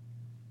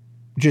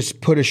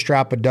just put a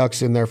strap of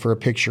ducks in there for a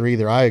picture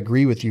either. I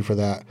agree with you for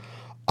that.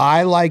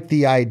 I like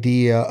the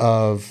idea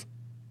of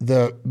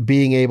the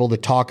being able to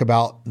talk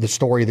about the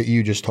story that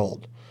you just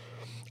told.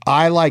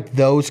 I like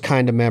those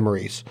kind of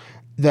memories.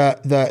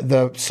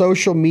 The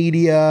social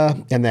media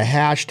and the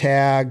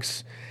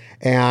hashtags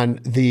and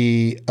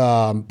the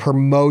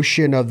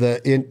promotion of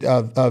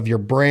of your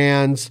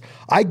brands.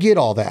 I get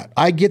all that.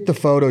 I get the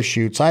photo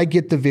shoots. I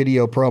get the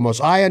video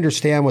promos. I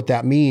understand what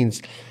that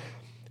means.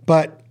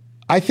 But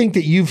I think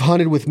that you've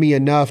hunted with me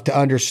enough to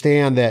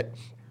understand that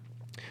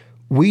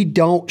we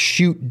don't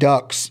shoot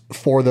ducks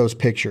for those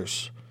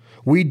pictures.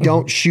 We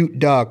don't shoot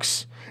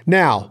ducks.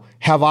 Now,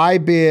 have I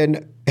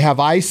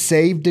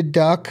saved a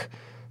duck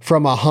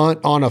from a hunt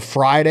on a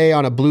Friday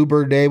on a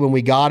bluebird day when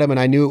we got them and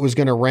I knew it was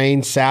going to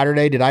rain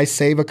Saturday? Did I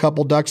save a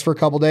couple ducks for a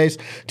couple days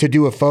to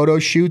do a photo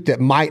shoot that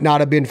might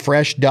not have been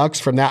fresh ducks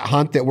from that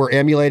hunt that we're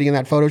emulating in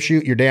that photo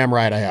shoot? You're damn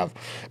right I have.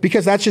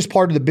 Because that's just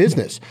part of the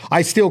business.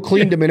 I still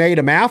cleaned them and ate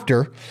them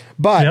after,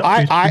 but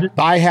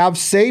I have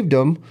saved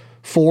them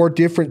for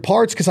different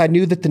parts because I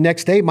knew that the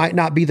next day might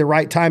not be the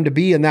right time to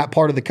be in that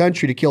part of the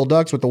country to kill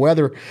ducks with the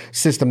weather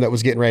system that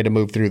was getting ready to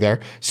move through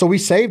there. So we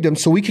saved them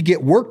so we could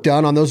get work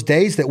done on those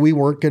days that we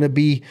weren't going to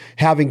be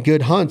having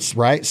good hunts,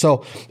 right?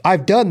 So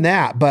I've done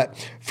that, but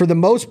for the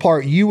most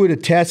part, you would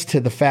attest to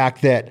the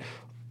fact that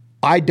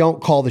I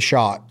don't call the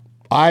shot.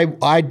 I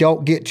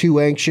don't get too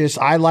anxious.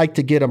 I like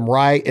to get them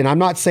right. And I'm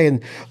not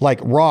saying like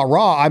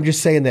raw. I'm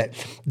just saying that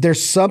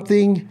there's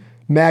something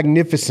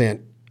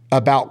magnificent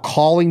about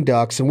calling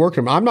ducks and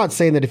working them. I'm not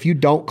saying that if you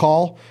don't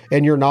call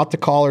and you're not the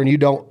caller and you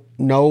don't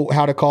know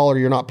how to call or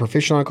you're not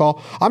proficient on a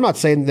call, I'm not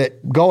saying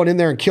that going in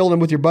there and killing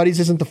them with your buddies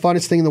isn't the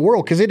funnest thing in the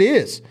world, because it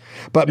is.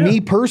 But me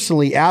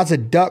personally, as a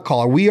duck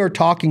caller, we are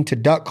talking to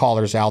duck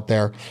callers out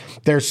there.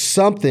 There's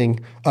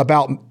something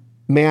about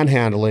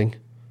manhandling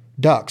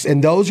ducks.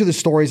 And those are the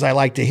stories I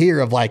like to hear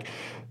of, like,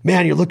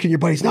 man, you're looking at your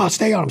buddies, no,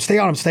 stay on them, stay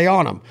on them, stay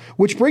on them.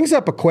 Which brings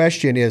up a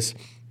question is,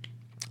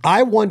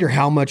 I wonder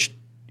how much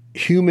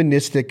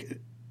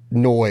humanistic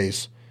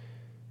noise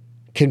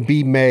can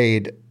be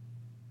made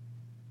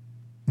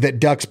that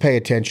ducks pay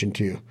attention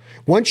to.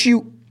 Once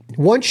you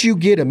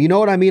get them, you know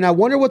what I mean? I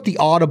wonder what the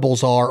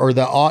audibles are, or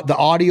the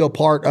audio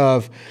part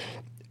of,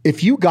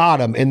 if you got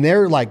them and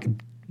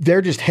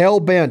they're just hell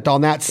bent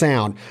on that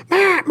sound,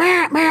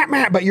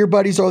 but your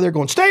buddies over there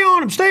going, stay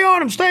on them, stay on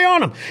them, stay on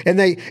them. And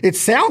it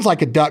sounds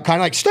like a duck, kind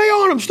of like, stay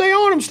on them, stay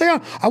on them, stay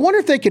on. I wonder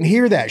if they can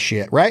hear that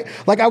shit, right?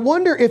 Like, I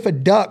wonder if a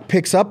duck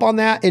picks up on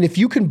that, and if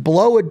you can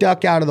blow a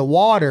duck out of the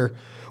water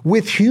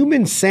with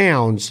human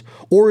sounds,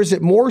 or is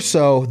it more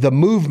so the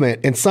movement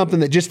and something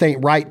that just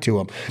ain't right to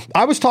them?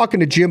 I was talking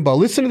to Jimbo.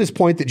 Listen to this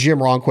point that Jim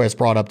Ronquest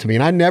brought up to me,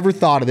 and I never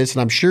thought of this,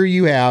 and I'm sure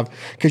you have,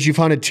 because you've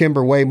hunted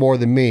timber way more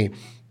than me.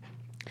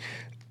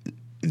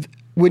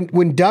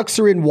 When ducks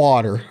are in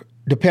water,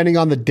 depending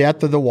on the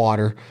depth of the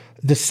water,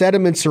 the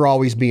sediments are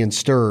always being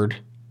stirred,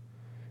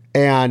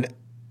 and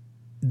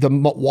the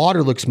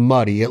water looks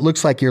muddy. It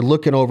looks like you're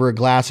looking over a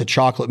glass of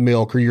chocolate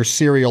milk or your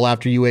cereal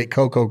after you ate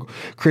Cocoa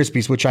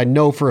Krispies, which I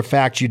know for a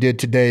fact you did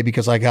today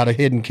because I got a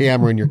hidden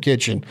camera in your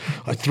kitchen,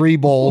 3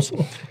 bowls.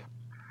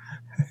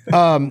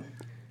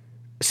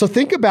 So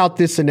think about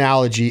this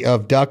analogy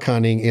of duck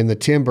hunting in the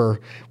timber,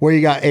 where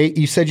you got 8,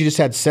 you said you just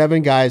had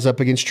 7 guys up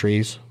against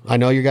trees. I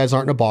know you guys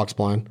aren't in a box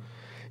blind.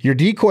 Your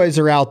decoys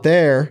are out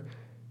there.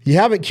 You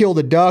haven't killed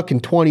a duck in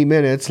 20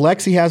 minutes.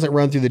 Lexi hasn't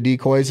run through the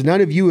decoys.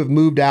 None of you have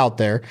moved out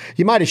there.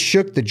 You might have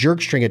shook the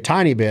jerk string a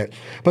tiny bit,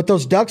 but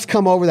those ducks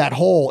come over that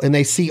hole and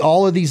they see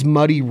all of these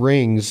muddy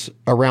rings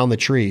around the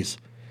trees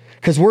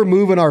because we're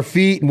moving our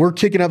feet and we're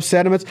kicking up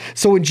sediments.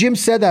 So when Jim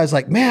said that, I was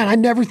like, man, I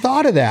never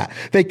thought of that.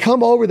 They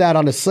come over that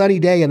on a sunny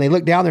day and they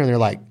look down there and they're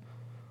like,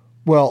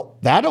 well,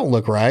 that don't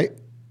look right.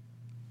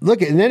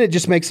 Look, and then it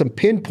just makes them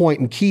pinpoint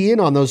and key in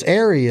on those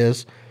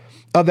areas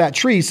of that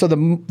tree. So the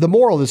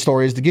moral of the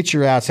story is to get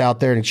your ass out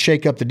there and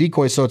shake up the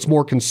decoy so it's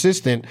more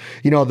consistent,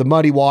 the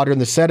muddy water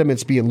and the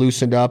sediments being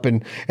loosened up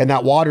and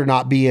that water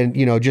not being,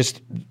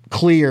 just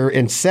clear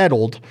and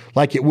settled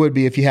like it would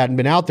be if you hadn't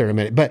been out there in a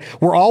minute. But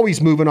we're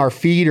always moving our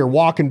feet or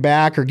walking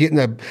back or getting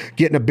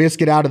a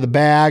biscuit out of the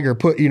bag or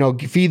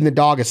feeding the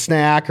dog a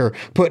snack or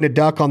putting a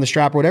duck on the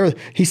strap or whatever.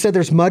 He said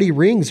there's muddy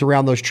rings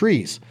around those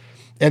trees,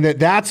 and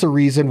that's a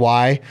reason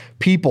why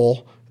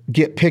people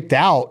get picked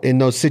out in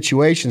those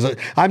situations.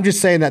 I'm just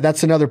saying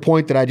that's another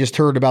point that I just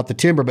heard about the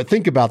timber, but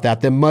think about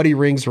that, the muddy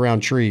rings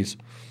around trees.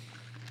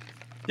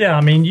 Yeah,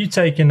 I mean,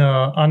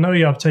 I know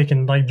y'all have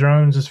taken like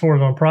drones as far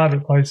as on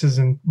private places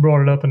and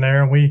brought it up in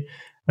there, and we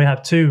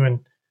have 2. And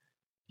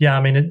yeah,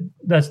 I mean,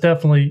 that's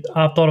definitely,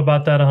 I've thought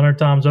about that 100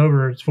 times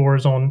over as far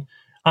as I'm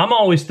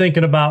always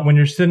thinking about when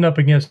you're sitting up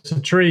against a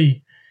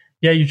tree,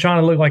 yeah, you're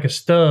trying to look like a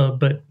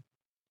stub, but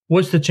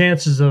what's the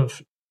chances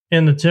of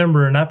in the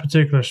timber in that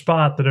particular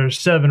spot that there's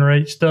 7 or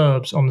 8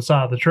 stubs on the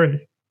side of the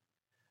tree?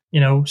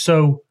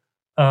 So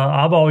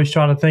I've always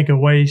tried to think of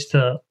ways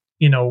to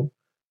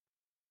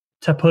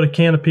put a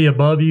canopy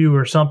above you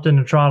or something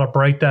to try to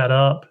break that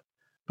up,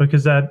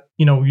 because that,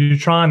 you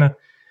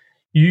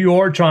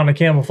are trying to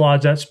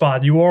camouflage that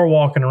spot. You are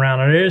walking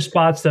around, and there is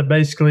spots that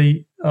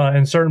basically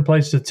in certain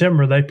places of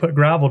timber, they put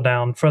gravel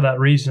down for that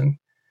reason.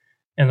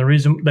 And the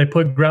reason they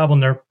put gravel in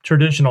their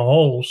traditional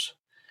holes,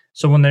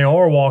 so when they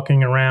are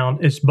walking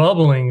around, it's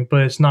bubbling,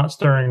 but it's not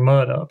stirring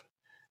mud up.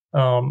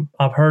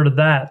 I've heard of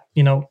that.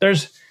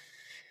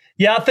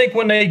 I think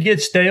when they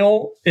get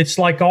stale, it's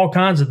like all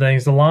kinds of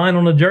things. The line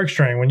on the jerk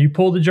string, when you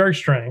pull the jerk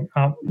string,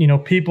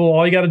 people,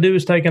 all you got to do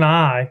is take an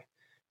eye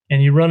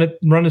and you run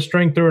the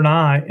string through an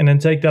eye and then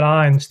take that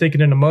eye and stick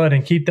it in the mud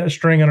and keep that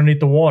string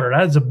underneath the water.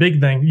 That's a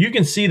big thing. You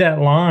can see that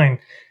line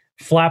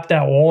flap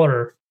that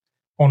water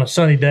on a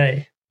sunny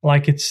day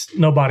like it's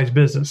nobody's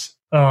business.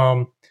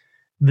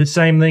 The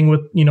same thing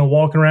with,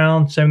 walking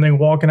around, same thing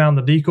walking out in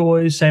the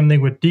decoys, same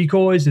thing with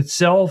decoys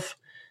itself.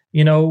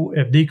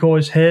 If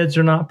decoys' heads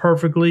are not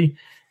perfectly,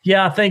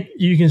 I think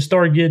you can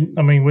start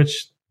getting,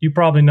 which you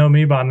probably know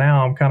me by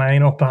now. I'm kind of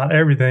anal about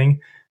everything.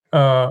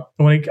 I'm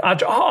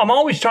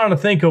always trying to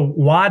think of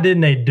why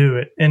didn't they do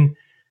it? And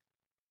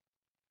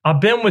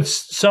I've been with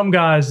some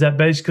guys that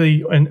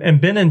basically,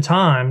 and been in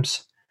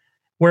times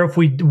where if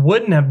we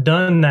wouldn't have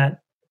done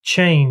that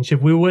change,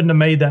 if we wouldn't have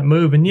made that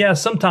move, and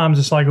sometimes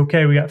it's like,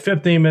 okay, we got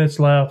 15 minutes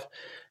left,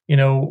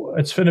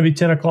 it's going to be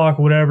 10 o'clock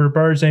or whatever,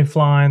 birds ain't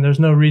flying, there's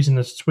no reason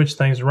to switch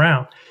things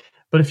around.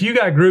 But if you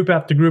got group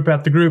after group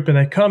after group and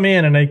they come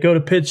in and they go to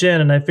pitch in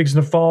and they fix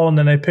to fall and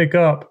then they pick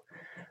up,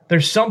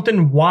 there's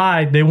something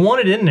why they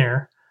want it in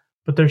there,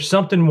 but there's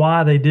something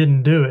why they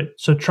didn't do it.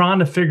 So trying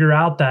to figure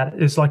out that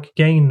is like a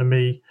game to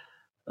me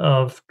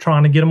of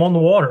trying to get them on the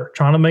water,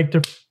 trying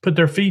to put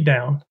their feet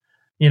down.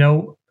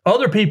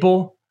 Other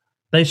people,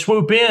 they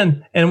swoop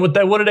in, and what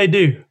do they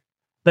do?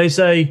 They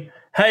say,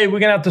 hey, we're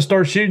going to have to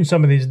start shooting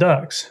some of these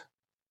ducks.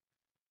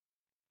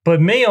 But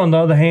me, on the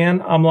other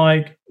hand, I'm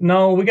like,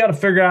 no, we got to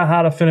figure out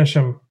how to finish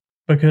them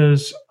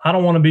because I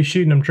don't want to be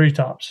shooting them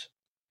treetops.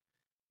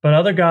 But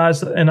other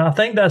guys, and I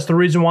think that's the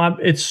reason why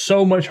it's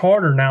so much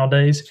harder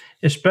nowadays,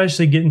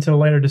 especially getting to the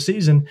later of the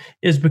season,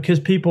 is because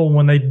people,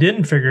 when they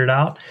didn't figure it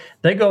out,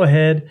 they go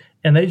ahead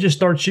and they just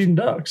start shooting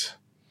ducks.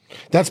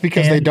 That's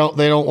because they don't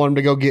want them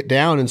to go get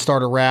down and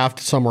start a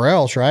raft somewhere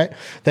else, right?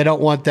 They don't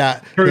want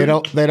that. True. They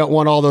don't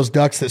want all those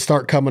ducks that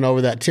start coming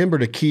over that timber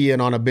to key in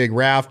on a big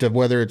raft of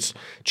whether it's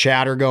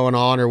chatter going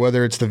on or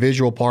whether it's the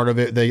visual part of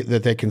it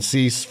that they can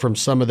see from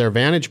some of their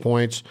vantage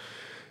points.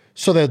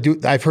 So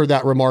I've heard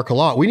that remark a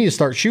lot. We need to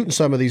start shooting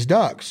some of these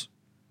ducks.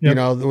 Yep.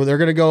 They're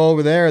going to go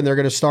over there and they're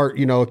going to start,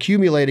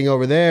 accumulating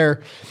over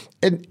there.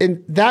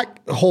 And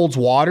that holds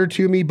water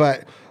to me,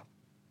 but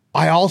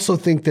I also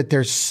think that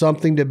there's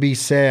something to be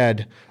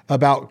said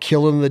about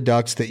killing the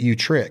ducks that you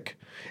trick.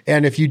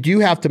 And if you do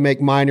have to make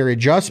minor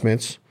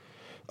adjustments,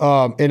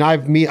 and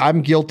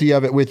I'm guilty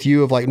of it with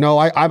you of like, no,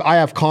 I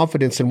have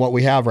confidence in what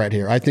we have right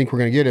here. I think we're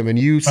going to get him. And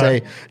you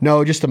say,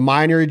 no, just a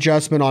minor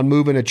adjustment on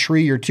moving a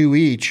tree or two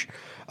each,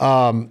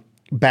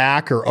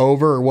 back or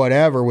over or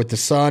whatever with the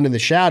sun and the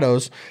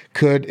shadows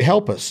could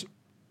help us.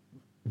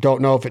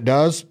 Don't know if it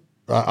does.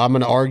 I'm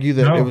going to argue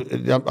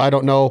that I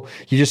don't know.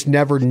 You just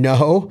never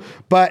know.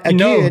 But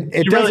again,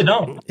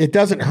 it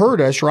doesn't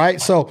hurt us, right?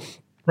 So,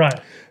 right.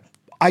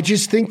 I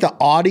just think the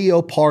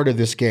audio part of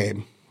this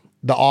game,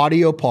 the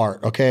audio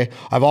part, okay?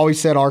 I've always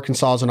said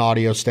Arkansas is an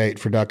audio state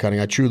for duck hunting.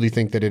 I truly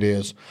think that it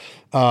is.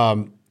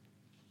 No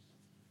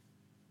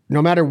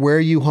matter where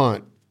you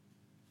hunt,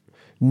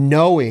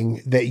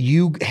 knowing that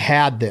you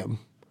had them,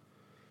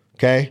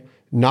 okay?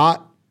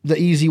 Not the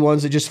easy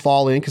ones that just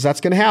fall in, because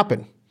that's going to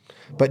happen.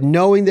 But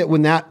knowing that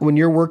when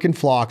you're working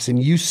flocks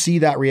and you see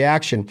that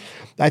reaction,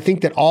 I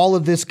think that all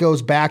of this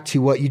goes back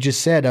to what you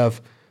just said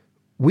of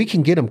we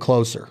can get them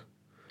closer.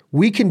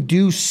 We can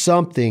do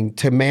something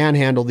to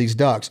manhandle these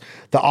ducks.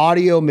 The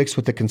audio mixed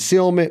with the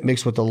concealment,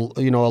 mixed with a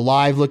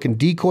live looking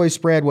decoy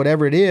spread,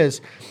 whatever it is,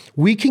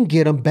 we can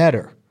get them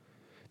better.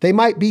 They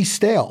might be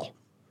stale,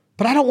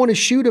 but I don't want to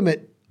shoot them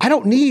I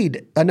don't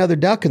need another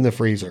duck in the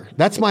freezer.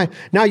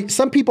 Now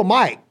some people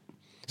might.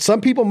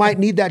 Some people might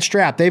need that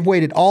strap. They've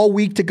waited all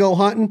week to go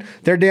hunting.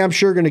 They're damn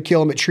sure going to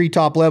kill them at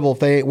treetop level if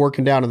they ain't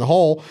working down in the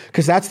hole,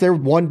 because that's their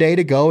one day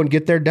to go and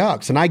get their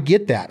ducks. And I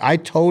get that. I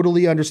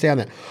totally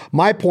understand that.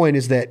 My point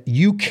is that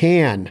you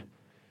get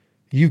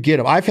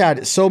them. I've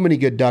had so many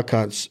good duck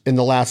hunts in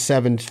the last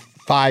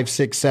 5,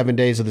 6, 7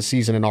 days of the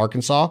season in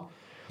Arkansas.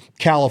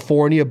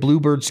 California,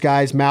 bluebird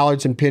skies,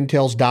 mallards, and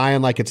pintails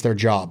dying like it's their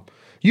job.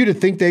 You'd have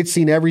think they'd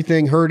seen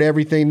everything, heard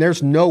everything.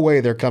 There's no way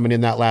they're coming in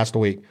that last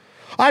week.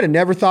 I'd have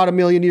never thought a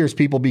million years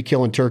people be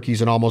killing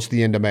turkeys in almost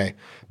the end of May.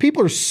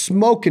 People are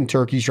smoking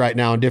turkeys right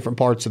now in different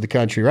parts of the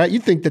country, right? You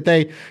think that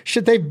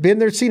they've been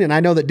there, seen it. And I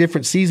know that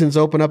different seasons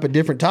open up at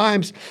different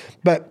times,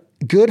 but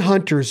good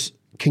hunters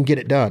can get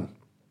it done.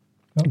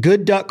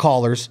 Good duck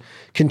callers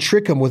can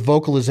trick them with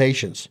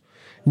vocalizations,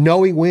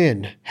 knowing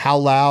when, how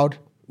loud,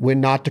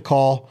 when not to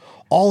call,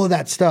 all of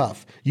that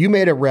stuff. You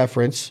made a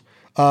reference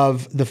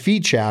of the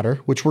feed chatter,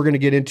 which we're going to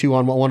get into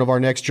on one of our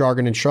next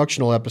jargon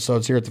instructional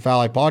episodes here at the Fowl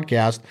Eye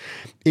Podcast,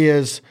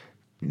 is,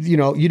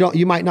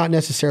 you might not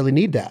necessarily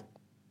need that.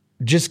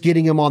 Just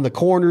getting them on the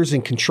corners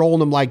and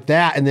controlling them like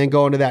that and then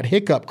going to that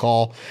hiccup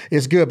call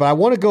is good. But I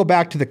want to go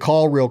back to the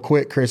call real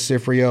quick, Chris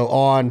Cifreo,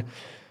 on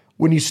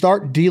when you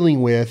start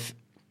dealing with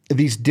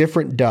these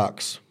different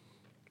ducks.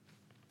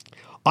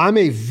 I'm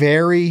a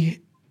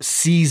very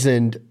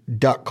seasoned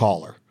duck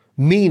caller,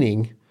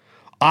 meaning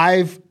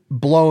I've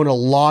blown a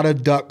lot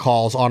of duck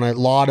calls on a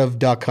lot of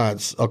duck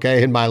hunts,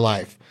 okay, in my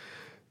life.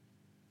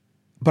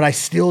 But I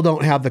still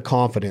don't have the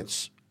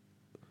confidence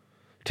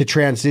to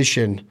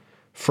transition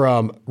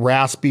from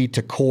raspy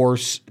to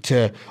coarse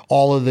to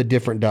all of the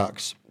different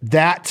ducks.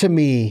 That to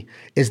me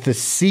is the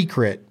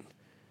secret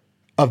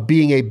of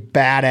being a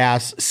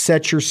badass,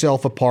 set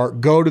yourself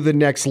apart, go to the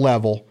next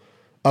level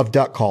of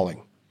duck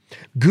calling.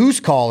 Goose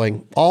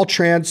calling, all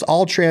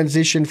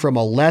transition from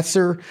a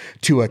lesser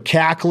to a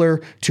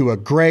cackler to a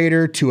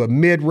greater to a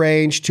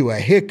mid-range to a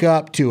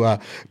hiccup to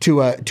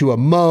a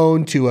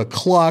moan to a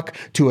cluck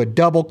to a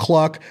double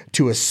cluck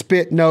to a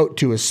spit note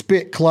to a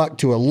spit cluck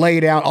to a lay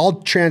down,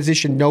 all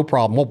transition, no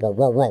problem.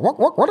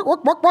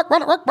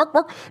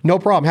 No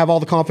problem. Have all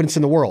the confidence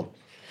in the world.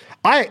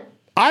 I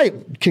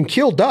can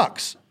kill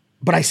ducks,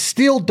 but I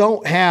still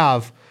don't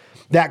have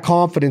that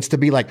confidence to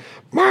be like,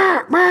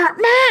 I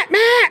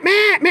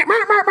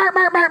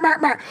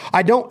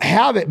don't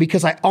have it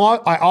because I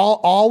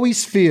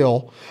always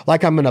feel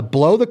like I'm going to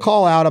blow the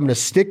call out. I'm going to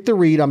stick the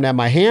reed. I'm going to have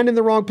my hand in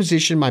the wrong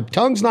position. My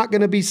tongue's not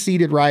going to be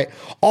seated right.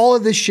 All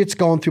of this shit's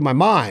going through my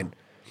mind.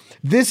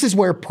 This is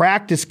where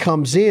practice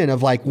comes in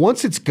of like,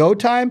 once it's go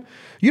time,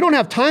 you don't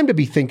have time to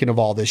be thinking of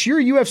all this. You're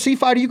a UFC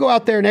fighter. You go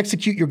out there and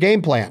execute your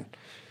game plan.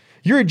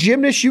 You're a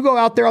gymnast. You go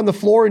out there on the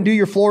floor and do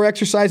your floor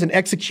exercise and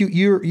execute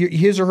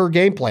his or her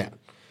game plan.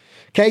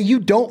 Okay. You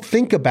don't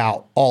think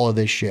about all of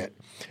this shit.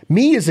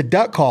 Me as a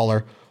duck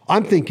caller,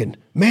 I'm thinking,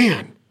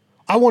 man,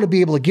 I want to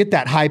be able to get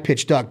that high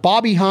pitched duck.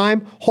 Bobby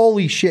Heim,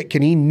 holy shit,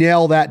 can he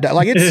nail that duck?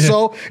 Like it's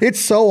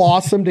so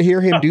awesome to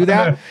hear him do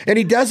that. And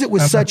he does it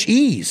with such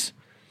ease.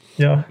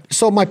 Yeah.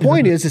 So my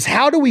point is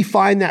how do we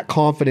find that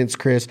confidence,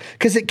 Chris?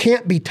 Because it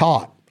can't be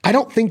taught. I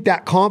don't think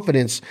that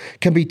confidence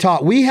can be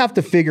taught. We have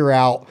to figure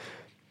out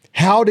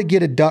how to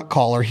get a duck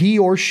caller, he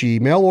or she,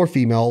 male or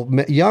female,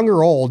 young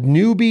or old,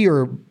 newbie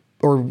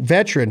or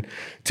veteran,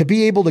 to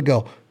be able to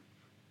go,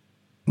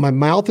 my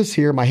mouth is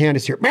here, my hand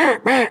is here.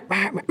 I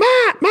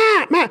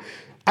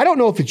don't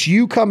know if it's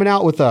you coming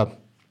out with a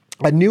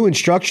new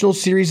instructional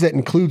series that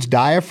includes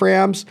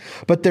diaphragms,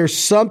 but there's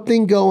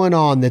something going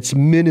on that's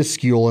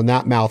minuscule in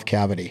that mouth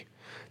cavity.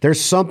 There's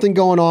something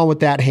going on with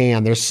that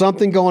hand. There's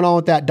something going on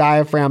with that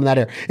diaphragm, that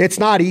air. It's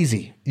not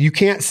easy. You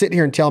can't sit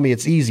here and tell me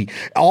it's easy.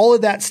 All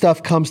of that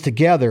stuff comes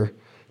together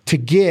to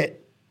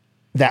get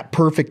that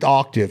perfect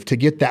octave, to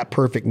get that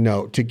perfect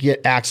note, to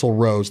get Axl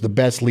Rose, the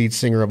best lead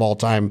singer of all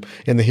time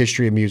in the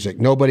history of music.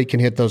 Nobody can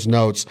hit those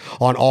notes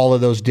on all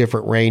of those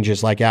different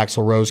ranges like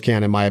Axl Rose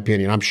can, in my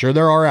opinion. I'm sure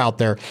there are out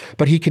there,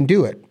 but he can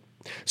do it.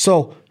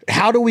 So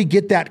how do we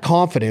get that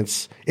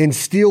confidence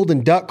instilled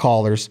in duck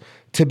callers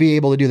to be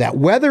able to do that?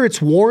 Whether it's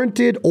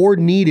warranted or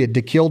needed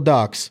to kill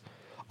ducks,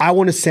 I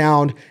want to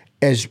sound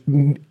as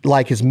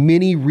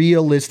many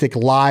realistic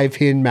live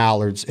hen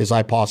mallards as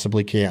I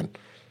possibly can.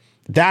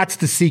 That's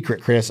the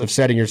secret, Chris, of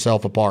setting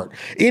yourself apart.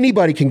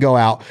 Anybody can go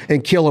out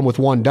and kill them with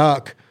one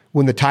duck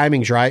when the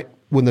timing's right,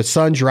 when the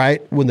sun's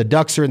right, when the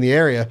ducks are in the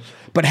area.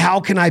 But how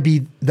can I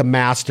be the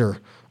master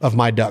of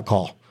my duck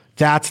call?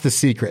 That's the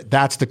secret.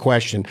 That's the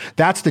question.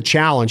 That's the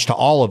challenge to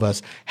all of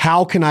us.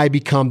 How can I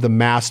become the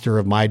master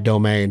of my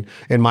domain?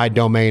 And my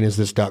domain is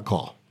this duck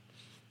call.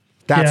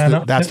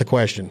 That's the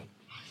question.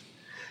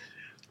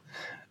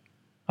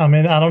 I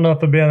mean, I don't know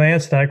if I'll be able to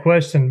answer that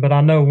question, but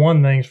I know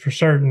one thing's for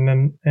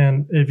certain.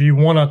 And if you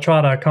want to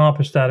try to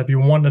accomplish that, if you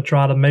want to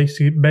try to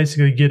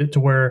basically get it to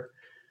where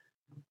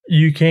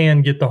you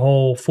can get the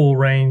whole full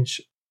range,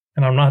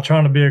 and I'm not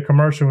trying to be a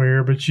commercial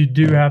here, but you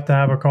do have to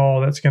have a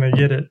call that's going to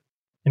get it.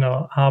 You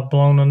know, I've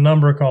blown a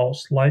number of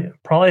calls. Like,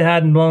 probably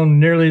hadn't blown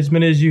nearly as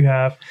many as you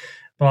have,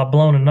 but I've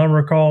blown a number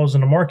of calls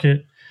in the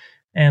market,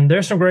 and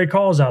there's some great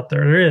calls out there.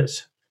 There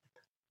is.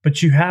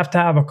 But you have to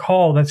have a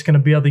call that's going to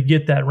be able to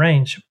get that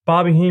range.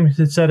 Bobby Heim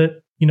had said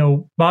it. You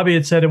know, Bobby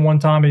had said it one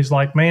time. He's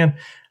like, man,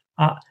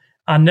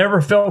 I never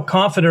felt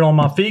confident on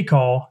my feed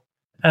call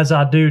as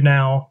I do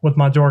now with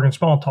my Jargon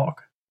Small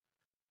Talk.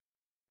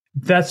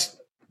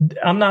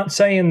 I'm not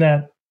saying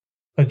that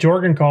a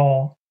Jargon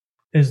call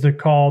is the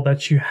call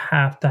that you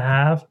have to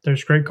have.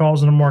 There's great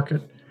calls in the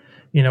market.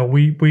 You know,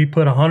 we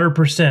put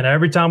 100%.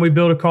 Every time we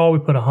build a call, we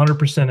put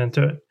 100%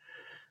 into it.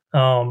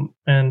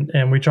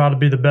 And we try to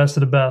be the best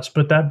of the best.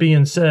 But that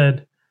being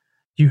said,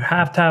 you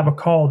have to have a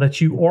call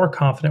that you are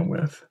confident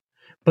with.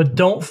 But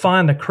don't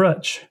find a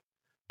crutch.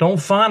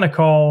 Don't find a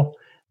call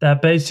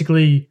that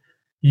basically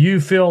you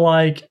feel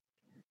like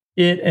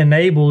it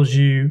enables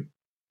you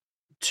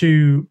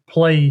to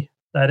play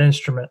that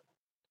instrument.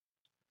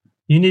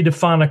 You need to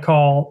find a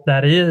call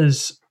that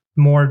is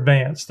more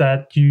advanced,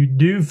 that you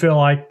do feel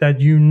like that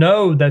you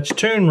know that's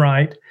tuned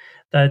right,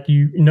 that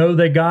you know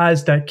the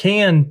guys that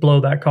can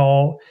blow that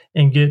call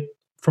and get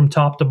from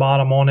top to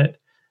bottom on it.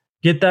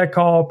 Get that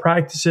call,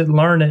 practice it,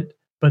 learn it,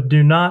 but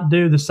do not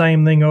do the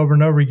same thing over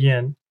and over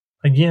again.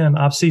 Again,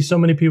 I've seen so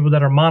many people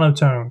that are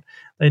monotone.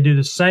 They do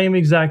the same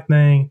exact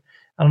thing.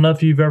 I don't know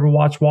if you've ever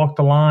watched Walk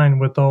the Line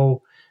with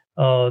old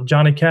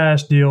Johnny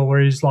Cash deal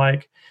where he's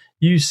like,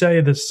 you say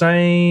the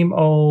same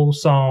old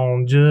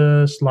song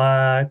just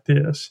like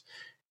this.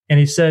 And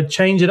he said,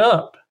 change it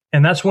up.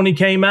 And that's when he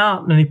came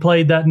out and he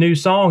played that new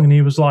song and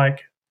he was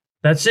like,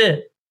 that's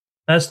it.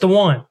 That's the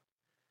one.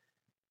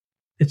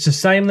 It's the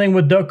same thing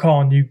with duck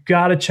calling. You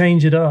got to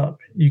change it up.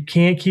 You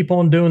can't keep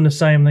on doing the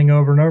same thing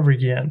over and over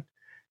again.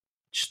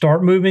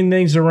 Start moving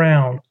things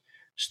around.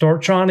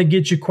 Start trying to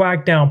get your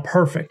quack down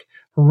perfect.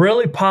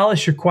 Really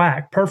polish your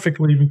quack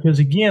perfectly because,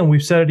 again,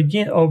 we've said it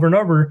again over and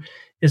over,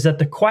 is that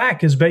the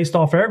quack is based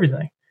off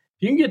everything.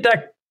 If you can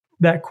get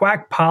that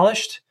quack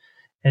polished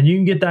and you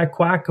can get that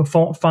quack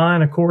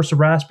fine, of course, a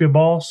raspy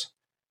boss,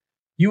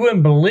 you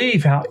wouldn't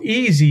believe how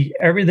easy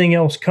everything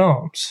else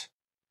comes.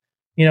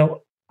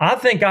 I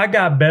think I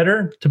got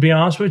better, to be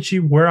honest with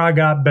you, where I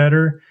got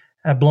better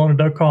at blowing a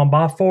duck call. And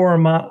by far,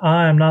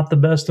 I am not the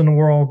best in the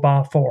world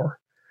by far.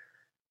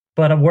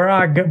 But where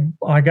I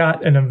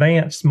got an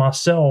advanced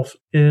myself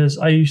is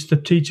I used to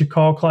teach a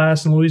call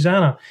class in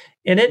Louisiana,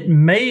 and it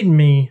made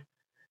me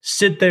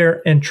sit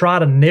there and try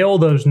to nail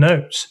those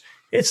notes.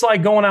 It's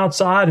like going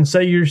outside and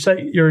say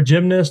you're a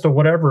gymnast or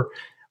whatever,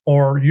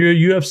 or you're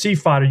a UFC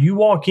fighter. You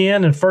walk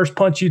in and first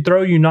punch you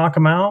throw, you knock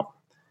them out.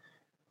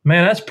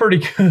 Man, that's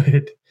pretty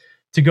good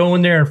to go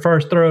in there and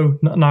first throw,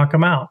 knock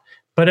them out.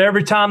 But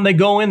every time they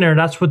go in there,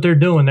 that's what they're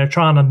doing. They're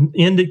trying to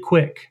end it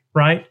quick,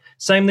 right?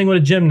 Same thing with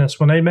a gymnast.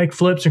 When they make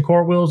flips and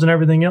cartwheels and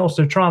everything else,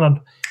 they've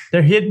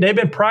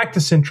been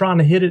practicing trying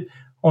to hit it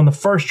on the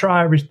first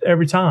try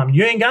every time.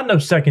 You ain't got no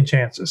second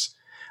chances.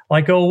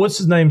 Like, what's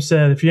his name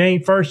said, if you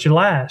ain't first, you're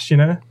last,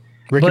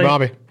 Ricky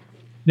Bobby.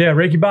 Yeah,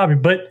 Ricky Bobby.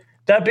 But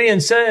that being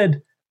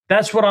said,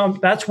 that's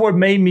what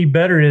made me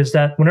better is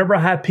that whenever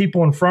I had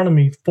people in front of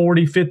me,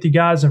 40, 50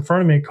 guys in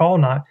front of me at call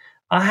night,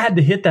 I had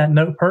to hit that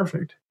note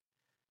perfect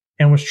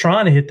and was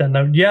trying to hit that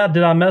note. Yeah,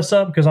 did I mess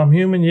up because I'm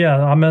human?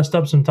 Yeah, I messed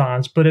up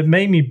sometimes, but it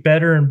made me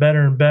better and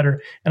better and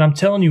better. And I'm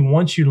telling you,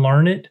 once you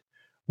learn it,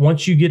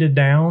 once you get it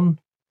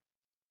down,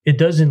 it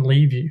doesn't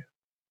leave you.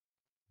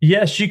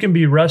 Yes, you can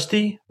be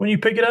rusty when you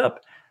pick it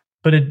up,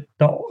 but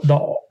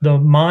the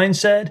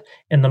mindset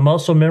and the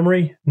muscle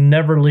memory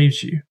never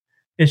leaves you.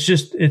 It's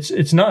just,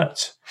 it's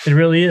nuts. It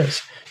really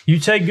is. You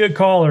take good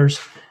callers,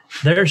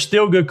 they're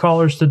still good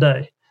callers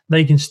today.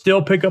 They can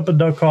still pick up a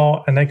duck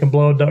call and they can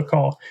blow a duck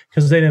call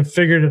because they didn't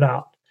figure it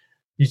out.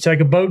 You take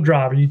a boat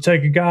driver, you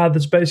take a guy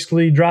that's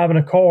basically driving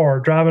a car,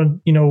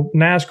 driving,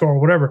 NASCAR or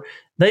whatever.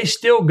 They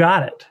still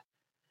got it.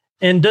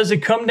 And does it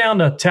come down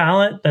to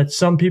talent that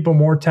some people are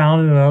more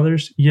talented than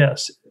others?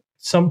 Yes.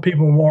 Some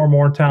people are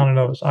more talented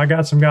than others. I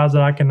got some guys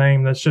that I can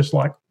name that's just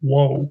like,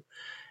 whoa,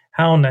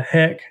 how in the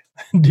heck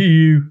do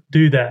you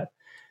do that?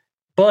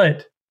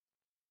 But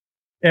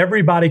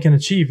everybody can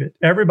achieve it.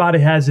 Everybody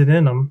has it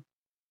in them.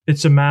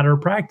 It's a matter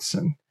of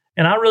practicing.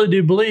 And I really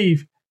do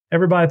believe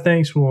everybody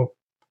thinks, well,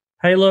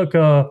 hey, look,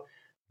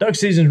 duck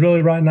season's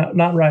really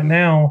not right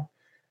now.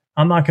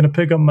 I'm not going to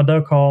pick up my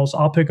duck calls.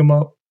 I'll pick them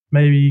up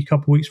maybe a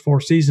couple weeks before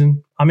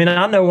season. I mean,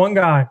 I know one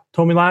guy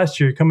told me last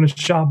year, coming to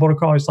the shop, bought a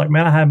call. He's like,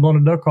 man, I hadn't blown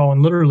a duck call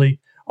in literally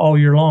all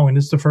year long, and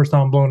this is the first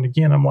time I'm blowing it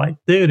again. I'm like,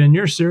 dude, and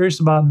you're serious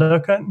about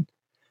duck hunting?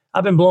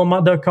 I've been blowing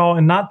my duck call,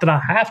 and not that I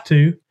have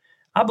to.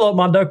 I blow up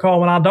my duck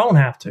call when I don't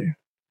have to.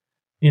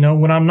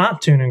 When I'm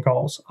not tuning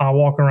calls, I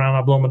walk around,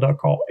 I blow my duck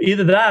call.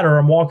 Either that or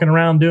I'm walking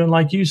around doing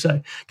like you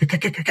say.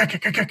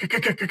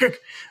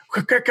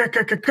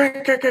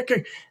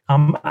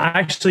 I'm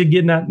actually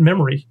getting that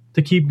memory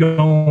to keep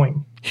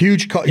going.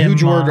 Huge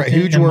word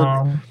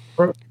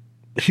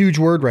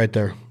right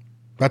there.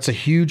 That's a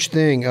huge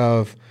thing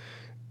of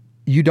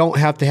you don't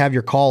have to have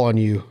your call on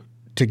you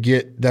to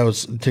get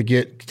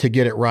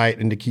it right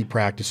and to keep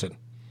practicing.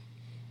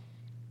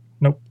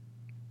 Nope.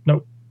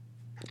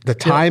 The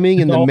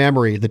timing and the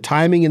memory,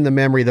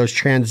 those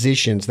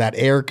transitions, that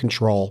air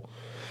control.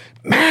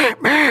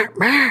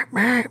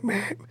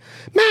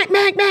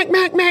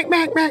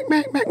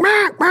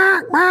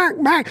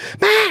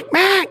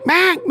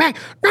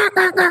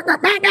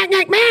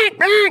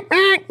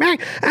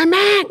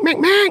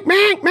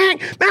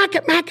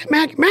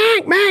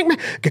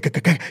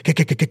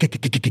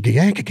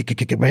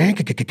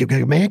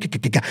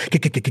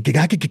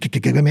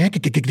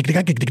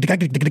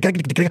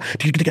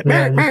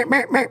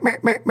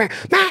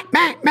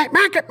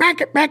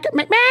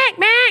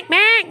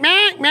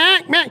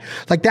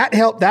 Like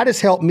that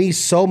has helped me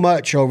so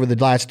much over the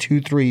last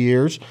 2-3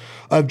 years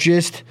of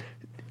just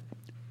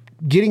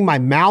getting my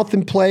mouth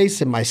in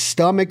place and my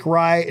stomach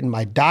right and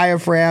my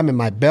diaphragm and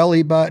my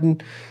belly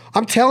button.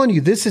 I'm telling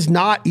you, this is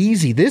not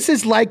easy. This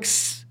is like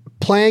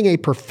playing a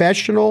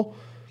professional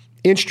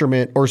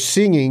instrument or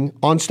singing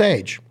on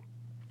stage.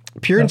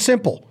 Pure and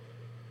simple.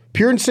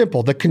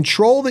 The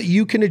control that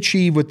you can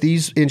achieve with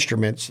these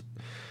instruments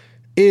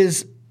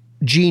is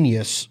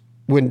genius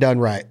when done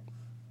right.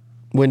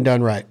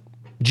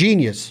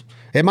 Genius.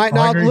 It might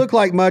not look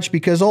like much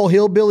because old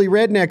hillbilly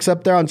redneck's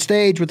up there on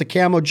stage with a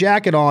camo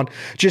jacket on,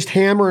 just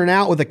hammering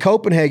out with a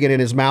Copenhagen in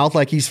his mouth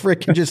like he's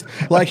freaking just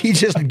like he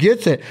just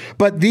gets it.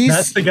 But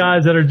that's the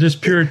guys that are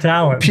just pure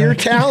talent. Pure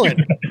talent.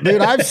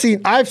 Dude,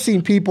 I've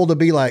seen people to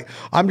be like,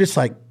 I'm just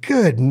like,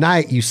 good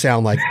night, you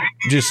sound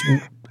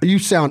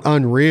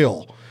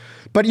unreal.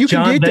 But you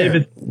can get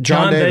there.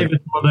 John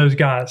David's one of those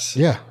guys.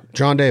 Yeah,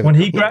 John David.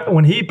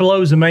 When he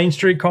blows a Main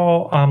Street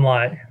call, I'm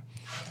like,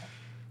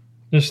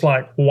 just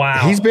like,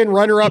 wow. He's been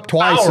runner-up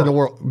twice in the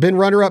world. Been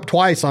runner-up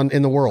twice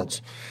in the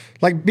Worlds.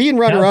 Like being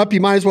runner-up,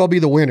 you might as well be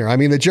the winner. I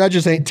mean, the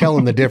judges ain't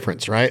telling the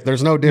difference, right?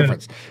 There's no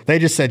difference. Yeah. They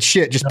just said,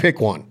 shit, just pick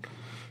one.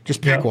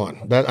 Just pick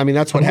one.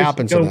 That's what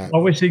happens in that. I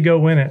wish he'd go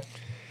win it.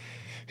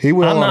 He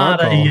will.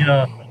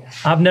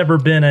 I've never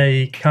been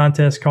a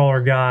contest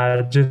caller guy.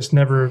 I just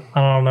never,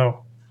 I don't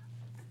know.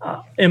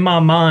 In my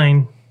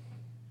mind,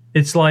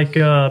 it's like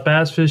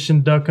bass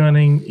fishing, duck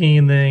hunting,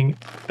 anything.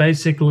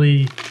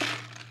 Basically,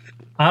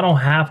 I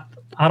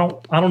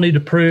don't need to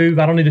prove.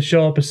 I don't need to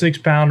show up a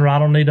 6-pounder. I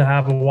don't need to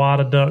have a wad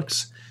of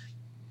ducks.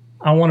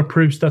 I want to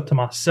prove stuff to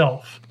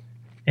myself.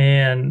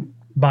 And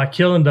by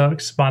killing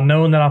ducks, by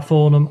knowing that I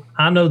fooled them,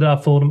 I know that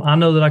I fooled them. I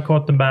know that I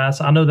caught the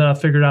bass. I know that I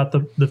figured out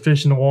the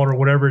fish in the water,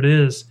 whatever it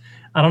is.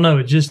 I don't know.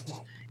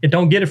 It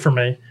don't get it for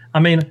me. I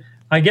mean,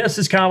 I guess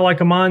it's kind of like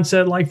a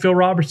mindset like Phil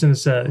Robertson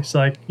said. It's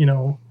like,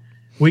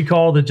 we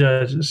call the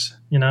judges,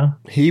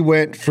 He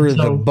went for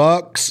the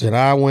bucks and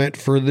I went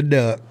for the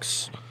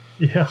ducks.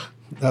 Yeah.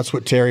 That's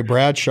what Terry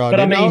Bradshaw did.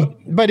 I mean,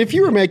 but if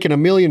you were making $1.5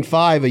 million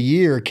a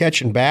year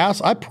catching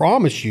bass, I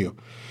promise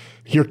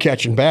you're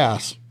catching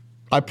bass.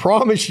 I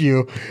promise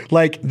you,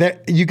 like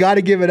that, you got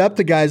to give it up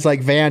to guys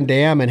like Van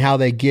Dam and how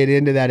they get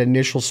into that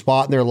initial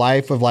spot in their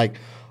life of like,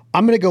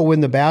 I'm going to go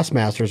win the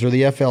Bassmasters or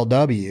the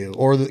FLW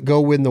or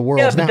go win the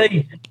Worlds.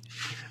 Yeah,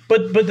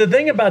 but the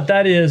thing about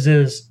that is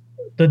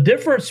the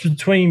difference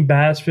between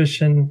bass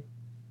fishing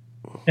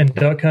and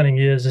duck hunting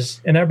is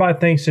and everybody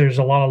thinks there's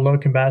a lot of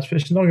luck in bass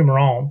fishing. Don't get me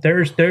wrong.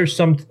 There's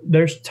times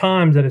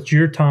that it's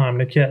your time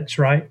to catch,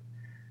 right?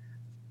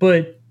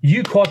 But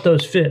you caught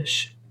those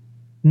fish.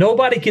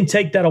 Nobody can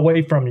take that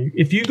away from you.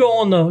 If you go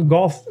on the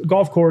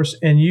golf course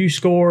and you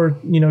score,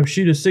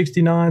 shoot a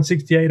 69,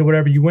 68 or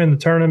whatever, you win the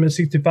tournament,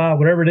 65,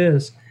 whatever it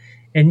is,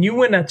 and you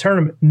win that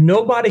tournament,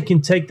 nobody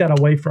can take that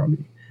away from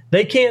you.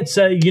 They can't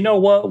say, you know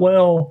what,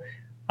 well,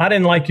 I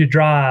didn't like your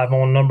drive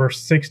on number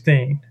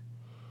 16.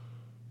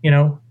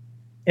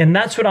 And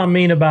that's what I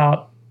mean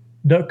about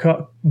duck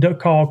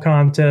call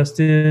contest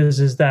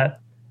is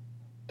that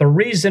the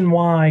reason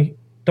why,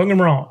 don't get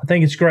me wrong, I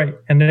think it's great.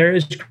 And there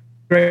is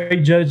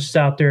great judges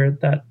out there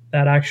that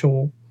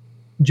actual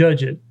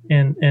judge it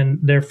and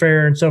they're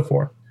fair and so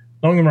forth.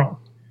 Don't get me wrong.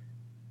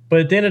 But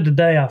at the end of the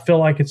day, I feel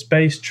like it's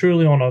based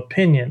truly on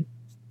opinion.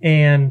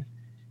 And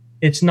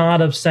it's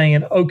not of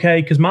saying,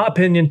 okay, because my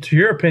opinion to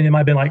your opinion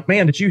might be like,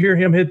 man, did you hear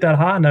him hit that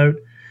high note?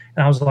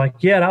 And I was like,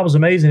 yeah, that was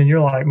amazing. And you're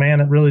like, man,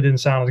 it really didn't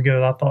sound as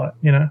good as I thought,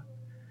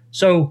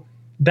 So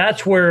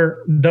that's where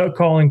duck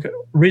calling,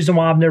 reason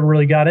why I've never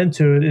really got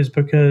into it is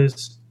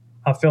because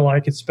I feel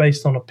like it's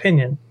based on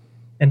opinion.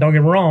 And don't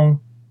get me wrong,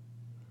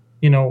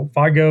 if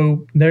I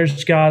go,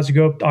 there's guys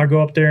who I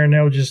go up there and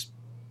they'll just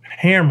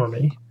hammer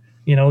me,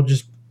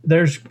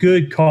 there's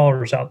good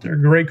callers out there,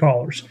 great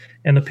callers.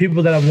 And the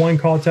people that have won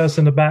contests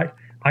in the back,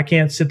 I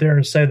can't sit there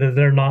and say that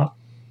they're not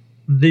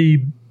a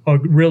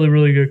really,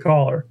 really good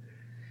caller.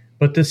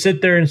 But to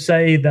sit there and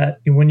say that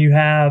when you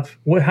have,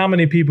 how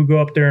many people go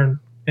up there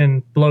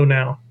and blow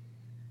now?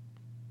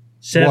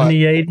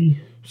 70, 80?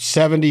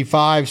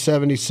 75,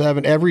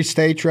 77, every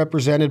state's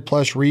represented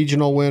plus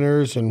regional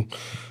winners. And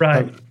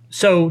right.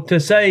 So to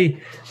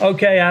say,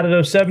 okay, out of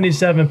those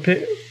 77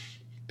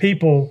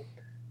 people,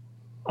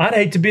 I'd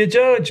hate to be a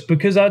judge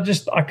because I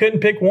couldn't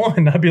pick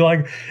one. I'd be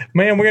like,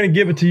 man, we're going to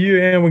give it to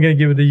you and we're going to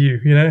give it to you,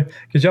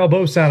 because y'all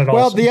both sounded awesome.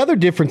 Well, the other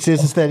difference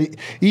is that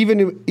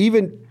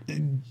even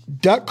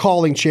duck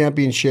calling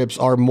championships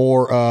are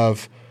more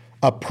of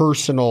a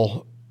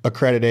personal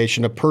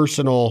accreditation, a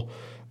personal.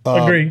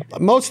 Agree.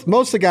 Most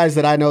of the guys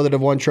that I know that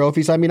have won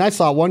trophies, I mean, I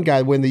saw one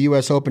guy win the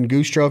U.S. Open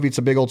Goose Trophy. It's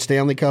a big old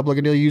Stanley Cup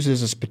looking deal. He uses it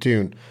as a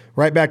spittoon.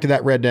 Right back to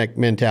that redneck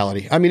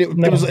mentality. I mean, it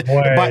was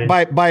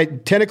by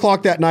 10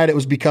 o'clock that night, it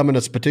was becoming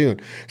a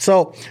spittoon.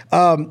 So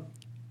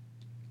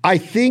I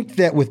think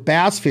that with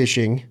bass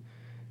fishing,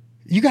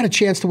 you got a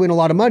chance to win a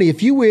lot of money.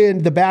 If you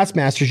win the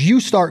Bassmasters, you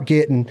start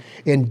getting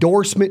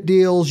endorsement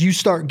deals, you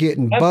start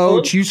getting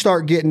boats, you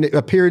start getting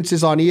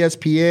appearances on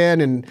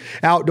ESPN and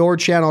Outdoor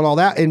Channel and all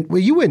that. And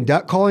when you win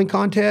duck calling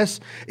contests,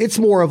 it's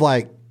more of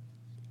like,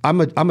 I'm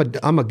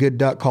a good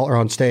duck caller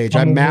on stage.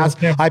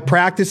 I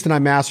practiced and I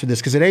mastered this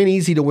because it ain't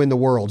easy to win the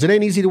Worlds. It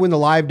ain't easy to win the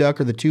live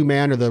duck or the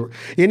 2-man or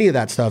any of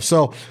that stuff.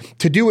 So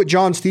to do what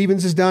John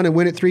Stevens has done and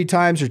win it 3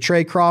 times, or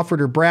Trey Crawford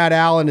or Brad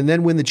Allen, and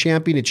then win the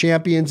Champion of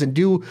Champions and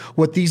do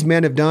what these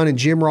men have done, and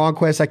Jim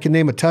Ronquest, I can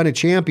name a ton of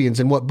champions,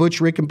 and what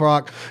Butch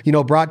Rickenbach,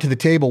 brought to the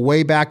table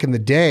way back in the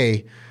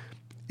day.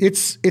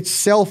 It's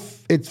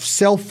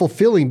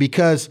self-fulfilling,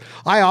 because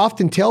I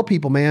often tell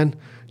people, man,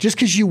 just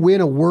because you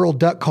win a world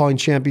duck calling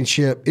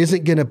championship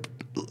isn't going to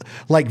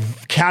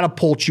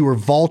catapult you or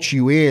vault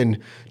you in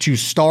to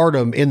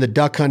stardom in the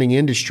duck hunting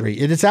industry.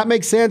 Does that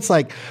make sense?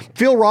 Like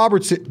Phil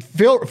Robertson's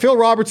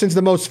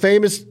the most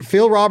famous.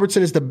 Phil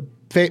Robertson is the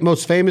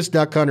most famous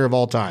duck hunter of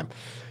all time.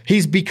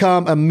 He's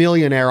become a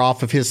millionaire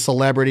off of his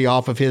celebrity,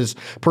 off of his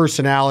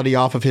personality,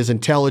 off of his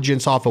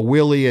intelligence, off of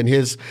Willie and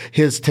his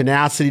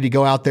tenacity to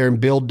go out there and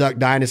build Duck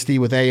Dynasty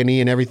with A&E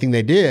and everything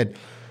they did.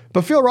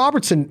 But Phil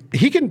Robertson,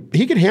 he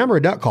can hammer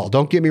a duck call,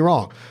 don't get me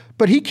wrong.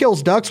 But he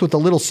kills ducks with a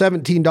little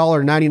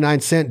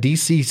 $17.99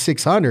 DC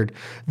 600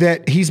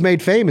 that he's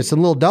made famous,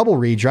 and little double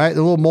reads, right?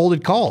 The little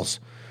molded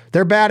calls.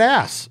 They're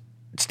badass.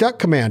 It's Duck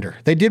Commander.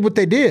 They did what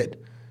they did.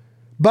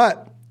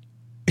 But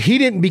he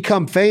didn't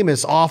become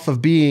famous off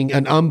of being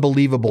an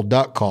unbelievable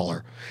duck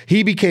caller.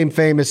 He became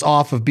famous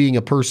off of being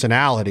a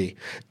personality.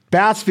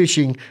 Bass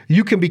fishing,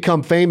 you can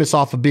become famous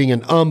off of being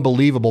an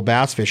unbelievable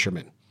bass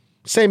fisherman.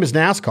 Same as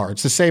NASCAR.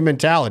 It's the same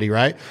mentality,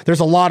 right? There's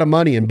a lot of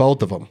money in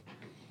both of them.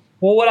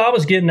 Well, what I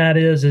was getting at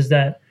is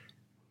that,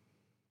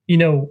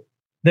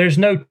 there's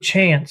no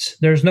chance,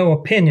 there's no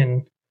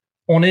opinion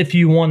on if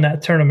you won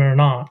that tournament or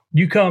not.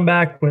 You come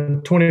back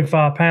with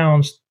 25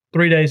 pounds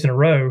 3 days in a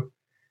row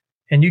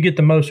and you get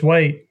the most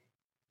weight,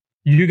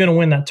 you're going to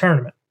win that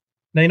tournament.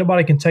 Ain't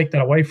nobody can take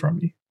that away from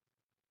you.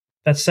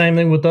 That's the same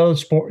thing with other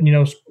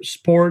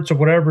sports or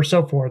whatever,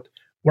 so forth.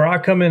 Where I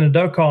come in and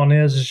duck calling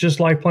it's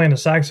just like playing a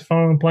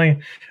saxophone,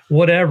 playing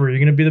whatever. You're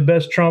going to be the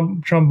best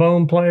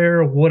trombone player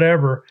or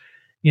whatever,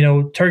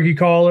 turkey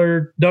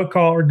caller, duck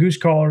caller, goose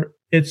caller.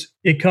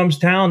 It comes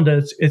down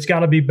to it's got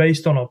to be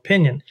based on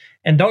opinion.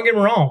 And don't get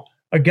me wrong,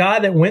 a guy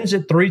that wins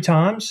it 3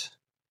 times,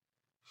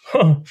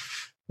 well,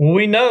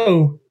 we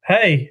know,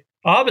 hey,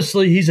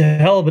 obviously he's a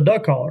hell of a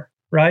duck caller,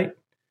 right?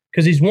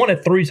 Because he's won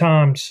it 3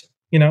 times,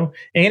 and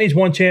he's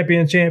won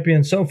champion,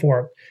 and so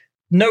forth.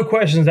 No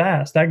questions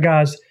asked. That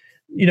guy's,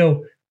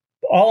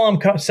 all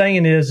I'm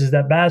saying is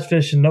that bass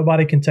fishing,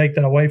 nobody can take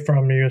that away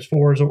from you as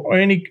far as or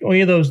any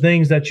of those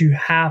things that you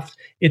have.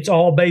 It's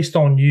all based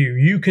on you.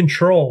 You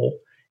control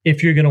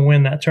if you're going to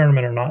win that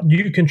tournament or not.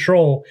 You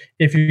control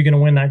if you're going to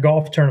win that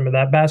golf tournament,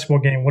 that basketball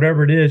game,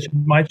 whatever it is.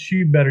 You might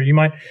shoot better. You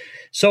might,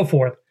 so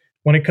forth.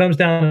 When it comes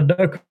down to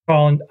duck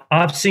calling,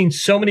 I've seen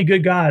so many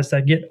good guys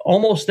that get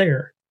almost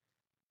there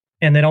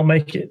and they don't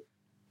make it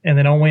and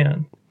they don't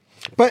win.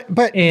 But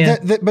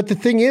the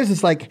thing is,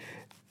 it's like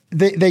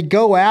they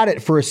go at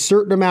it for a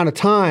certain amount of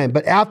time,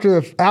 but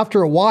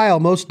after a while,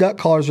 most duck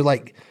callers are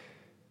like,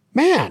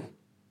 man,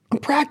 I'm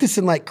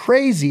practicing like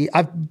crazy.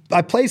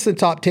 I placed in the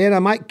top 10. I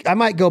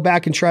might go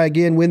back and try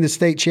again, win the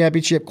state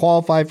championship,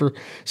 qualify for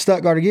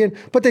Stuttgart again,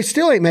 but they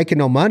still ain't making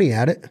no money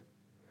at it.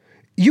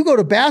 You go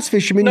to bass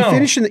fisherman,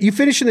 you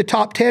finish in the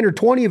top 10 or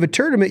 20 of a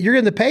tournament, you're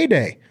in the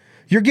payday.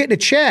 You're getting a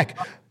check.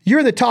 You're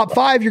in the top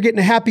 5, you're getting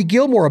a Happy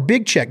Gilmore, a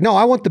big check. No,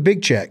 I want the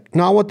big check.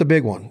 No, I want the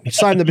big one.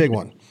 Sign the big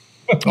one.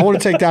 I want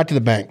to take that to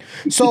the bank.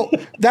 So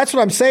that's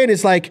what I'm saying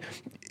is like,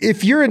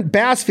 if you're in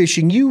bass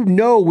fishing,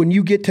 when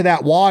you get to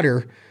that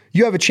water,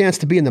 you have a chance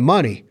to be in the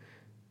money.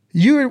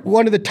 You're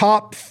one of the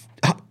top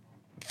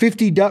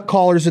 50 duck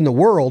callers in the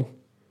world.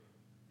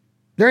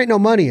 There ain't no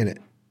money in it.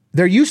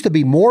 There used to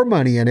be more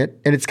money in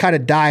it, and it's kind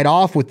of died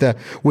off with the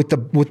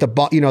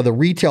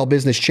retail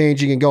business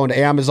changing and going to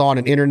Amazon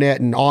and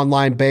internet and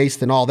online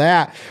based and all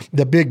that.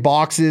 The big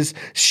boxes,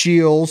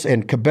 Shields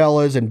and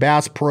Cabela's and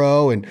Bass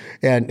Pro and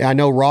I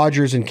know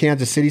Rogers in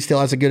Kansas City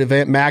still has a good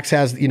event. Max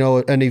has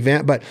an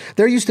event, but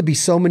there used to be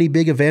so many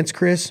big events,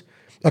 Chris,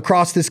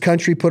 across this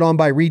country put on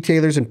by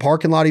retailers and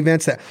parking lot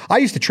events that I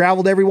used to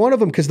travel to every one of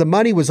them because the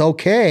money was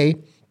okay.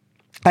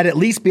 I'd at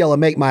least be able to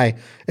make my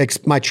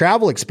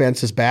travel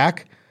expenses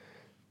back.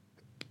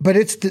 But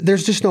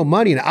there's just no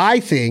money. And I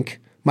think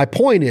my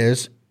point,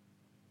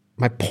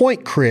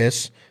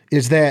 Chris,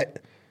 is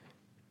that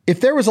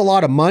if there was a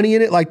lot of money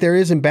in it like there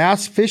is in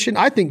bass fishing,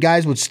 I think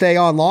guys would stay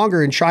on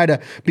longer and try to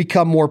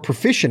become more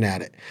proficient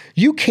at it.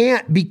 You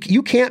can't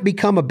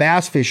become a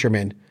bass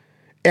fisherman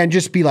and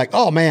just be like,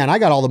 oh man, I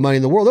got all the money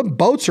in the world. Them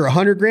boats are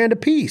 $100,000 a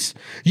piece.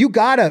 You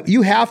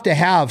have to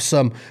have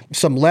some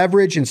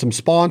leverage and some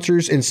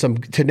sponsors and some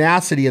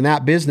tenacity in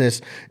that business.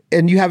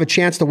 And you have a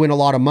chance to win a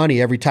lot of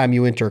money every time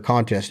you enter a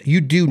contest.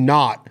 You do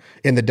not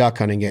in the duck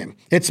hunting game.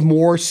 It's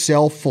more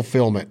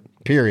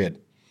self-fulfillment, period.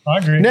 I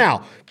agree.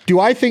 Now,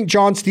 do I think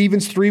John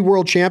Stevens' 3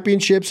 world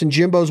championships and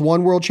Jimbo's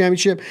 1 world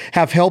championship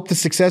have helped the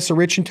success of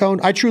Rich and Tone?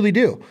 I truly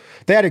do.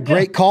 They had a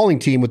great calling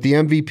team with the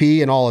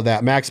MVP and all of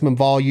that. Maximum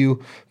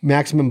volume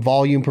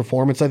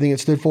performance, I think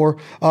it stood for.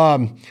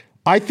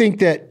 I think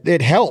that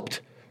it helped,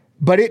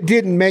 but it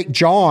didn't make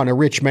John a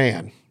rich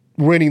man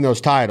winning those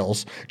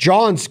titles.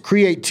 John's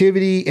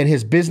creativity and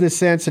his business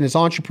sense and his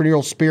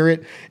entrepreneurial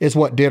spirit is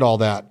what did all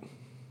that.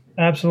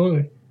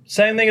 Absolutely.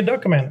 Same thing at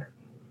Duck Commander.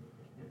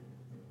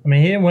 I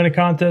mean, he didn't win a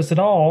contest at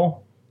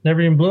all,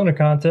 never even blew in a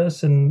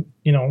contest. And,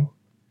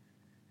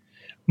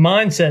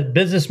 mindset,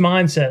 business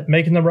mindset,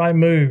 making the right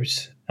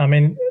moves. I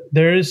mean,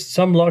 there is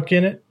some luck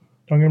in it.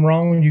 Don't get me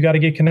wrong. You got to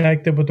get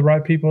connected with the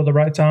right people at the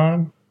right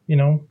time.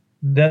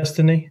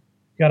 Destiny.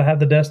 You got to have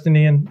the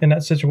destiny in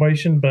that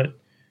situation. But,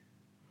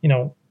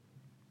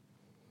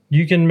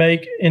 you can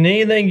make in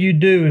anything you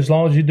do, as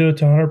long as you do it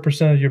to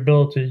 100% of your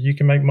ability, you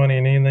can make money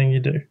in anything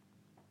you do.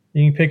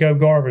 You can pick up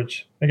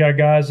garbage. They got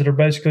guys that are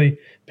basically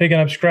picking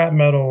up scrap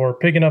metal or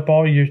picking up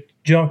all your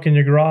junk in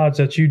your garage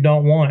that you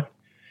don't want.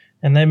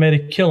 And they made a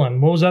killing.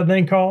 What was that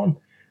thing called?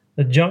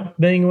 The junk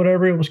thing,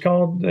 whatever it was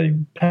called. They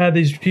had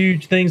these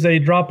huge things they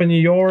drop in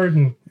your yard.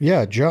 And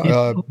got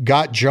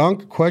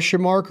junk, ?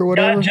 Or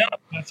whatever. Got junk.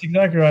 That's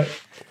exactly right.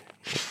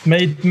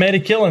 Made a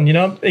killing.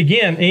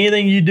 Again,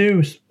 anything you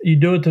do, you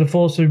do it to the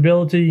fullest of your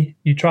ability.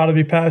 You try to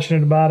be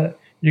passionate about it.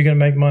 You're going to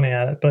make money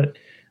at it. But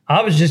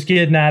I was just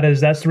getting at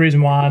is that's the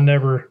reason why I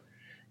never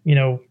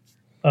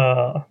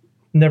got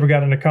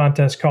into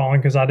contest calling,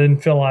 because I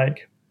didn't feel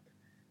like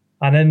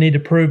I didn't need to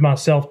prove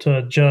myself to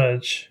a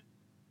judge.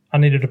 I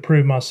needed to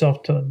prove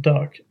myself to a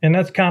duck. And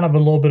that's kind of a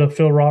little bit of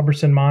Phil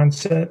Robertson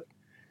mindset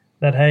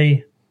that,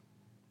 hey,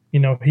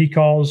 he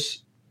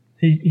calls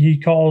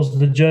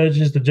the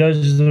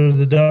judges are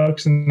the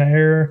ducks in the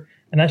air.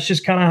 And that's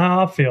just kind of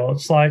how I feel.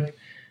 It's like,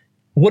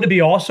 would it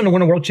be awesome to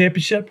win a world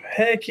championship?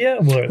 Heck yeah,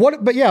 it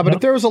would. But if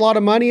there was a lot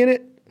of money in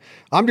it,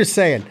 I'm just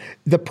saying,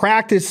 the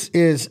practice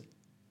is,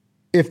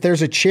 if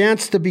there's a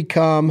chance to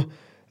become,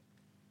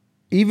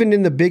 even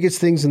in the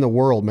biggest things in the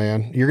world,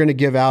 man, you're going to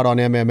give out on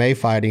MMA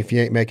fighting if you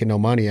ain't making no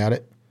money at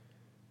it.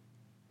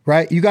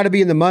 Right? You got to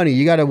be in the money.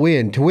 You got to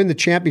win. To win the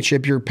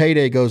championship, your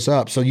payday goes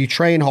up. So you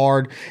train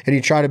hard and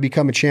you try to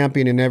become a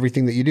champion in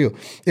everything that you do.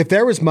 If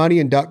there was money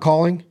in duck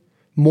calling,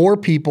 more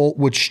people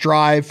would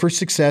strive for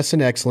success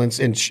and excellence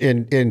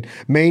in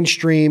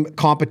mainstream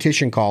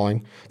competition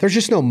calling. There's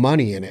just no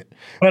money in it.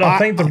 But I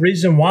think the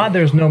reason why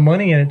there's no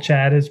money in it,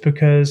 Chad, is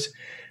because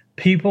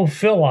people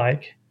feel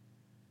like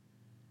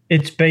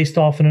it's based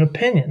off an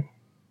opinion.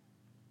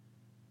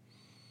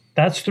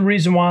 That's the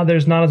reason why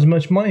there's not as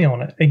much money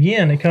on it.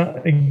 Again,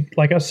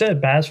 like I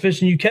said, bass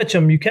fishing, you catch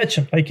them. Nobody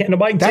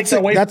can take that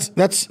away.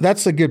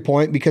 That's a good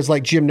point, because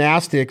like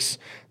gymnastics,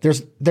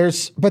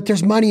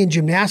 there's money in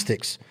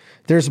gymnastics.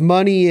 There's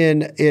money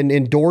in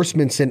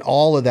endorsements and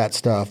all of that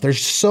stuff.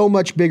 There's so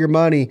much bigger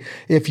money.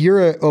 If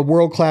you're a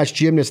world-class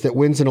gymnast that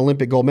wins an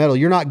Olympic gold medal,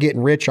 you're not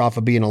getting rich off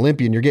of being an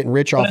Olympian. You're getting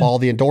rich off all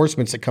the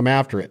endorsements that come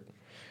after it.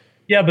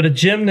 Yeah, but a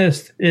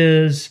gymnast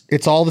is...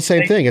 It's all the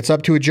same thing. It's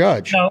up to a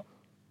judge. No,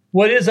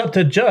 what is up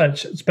to a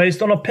judge? It's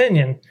based on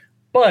opinion,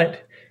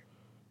 but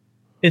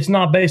it's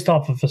not based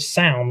off of a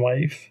sound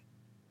wave.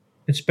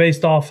 It's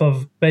based off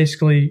of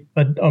basically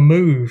a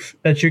move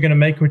that you're going to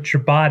make with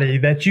your body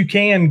that you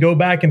can go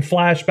back and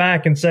flash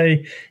back and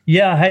say,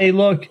 yeah, hey,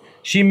 look,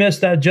 she missed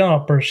that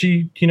jump, or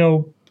she,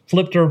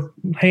 flipped her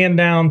hand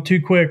down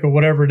too quick, or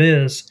whatever it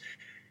is.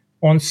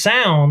 On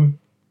sound,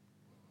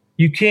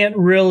 you can't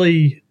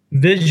really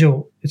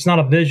it's not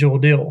a visual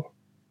deal.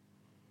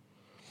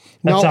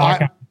 That's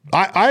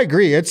I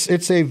agree.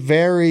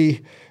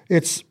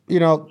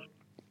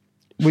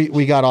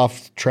 We got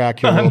off track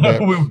here a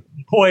little bit.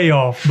 Way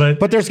off,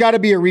 but there's got to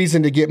be a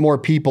reason to get more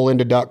people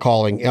into duck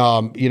calling,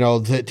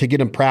 to get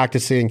them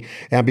practicing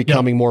and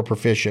becoming more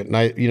proficient. And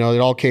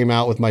it all came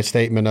out with my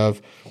statement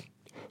of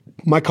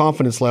my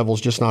confidence level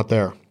is just not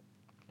there.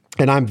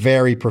 And I'm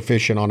very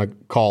proficient on a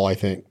call, I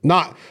think.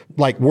 Not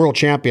like world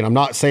champion. I'm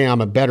not saying I'm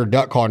a better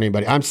duck caller than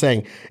anybody. I'm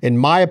saying, in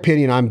my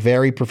opinion, I'm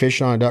very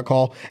proficient on a duck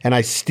call, and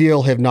I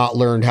still have not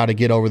learned how to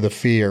get over the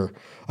fear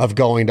of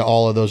going to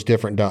all of those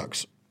different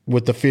ducks,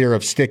 with the fear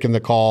of sticking the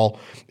call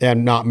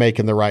and not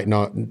making the right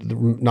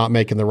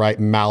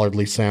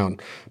mallardly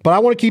sound. But I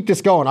want to keep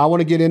this going. I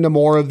want to get into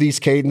more of these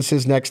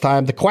cadences next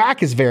time. The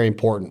quack is very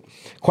important.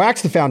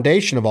 Quack's the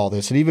foundation of all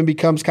this. It even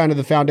becomes kind of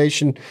the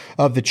foundation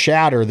of the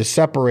chatter, the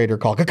separator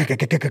call. Yeah,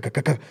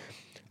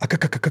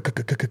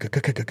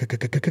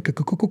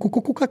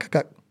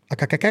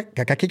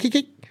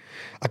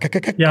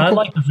 I'd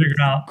like to figure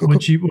out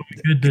what we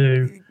could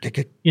do,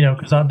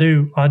 because I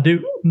do. The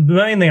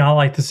main thing I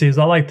like to see is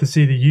I like to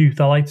see the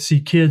youth. I like to see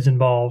kids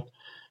involved.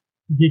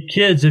 Get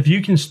kids, if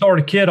you can start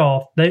a kid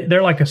off,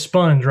 they're like a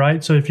sponge,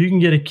 right? So if you can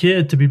get a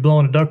kid to be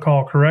blowing a duck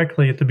call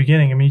correctly at the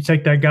beginning, I mean, you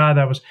take that guy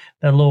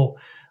that little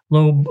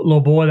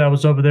boy that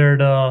was over there at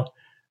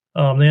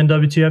the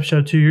NWTF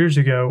show 2 years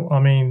ago. I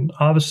mean,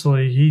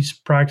 obviously he's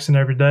practicing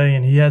every day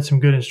and he had some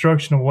good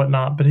instruction and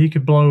whatnot, but he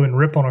could blow and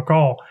rip on a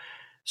call.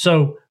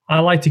 So I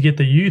like to get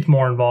the youth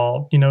more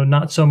involved,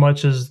 not so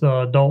much as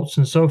the adults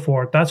and so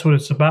forth. That's what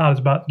it's about. It's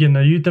about getting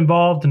the youth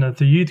involved. And if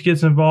the youth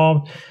gets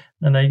involved,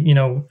 then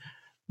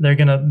they're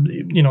going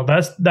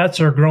to, that's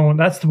our growing.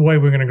 That's the way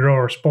we're going to grow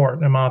our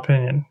sport, in my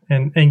opinion,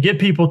 and get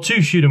people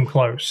to shoot them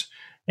close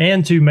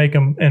and to make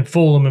them and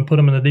fool them and put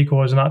them in the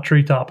decoys and not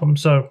treetop them.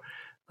 So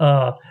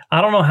I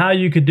don't know how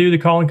you could do the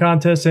calling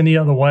contest any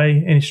other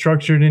way, any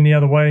structured any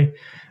other way.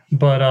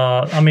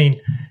 But,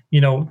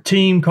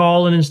 team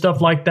calling and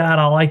stuff like that,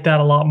 I like that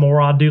a lot more.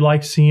 I do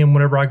like seeing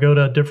whenever I go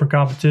to a different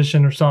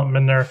competition or something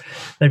and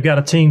they've got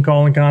a team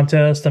calling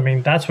contest. I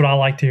mean, that's what I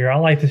like to hear. I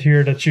like to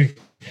hear that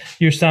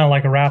you're sounding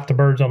like a raft of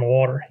birds on the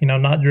water,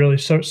 not really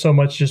so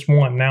much just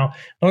one. Now,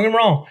 don't get me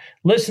wrong,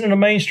 listening to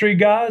Main Street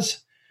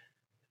guys,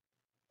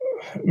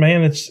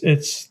 man,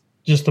 it's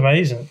just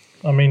amazing.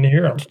 I mean, to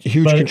hear them.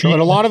 Huge control.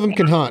 And a lot of them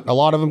can hunt. A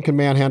lot of them can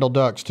manhandle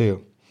ducks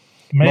too.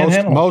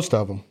 Most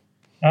of them.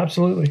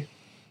 Absolutely.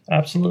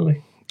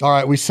 All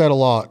right, we said a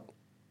lot,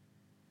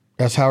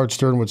 as Howard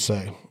Stern would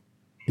say,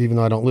 even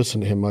though I don't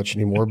listen to him much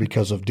anymore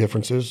because of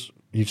differences.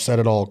 You've said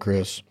it all,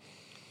 Chris.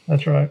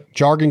 That's right.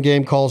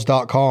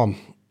 JargonGameCalls.com.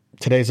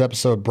 Today's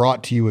episode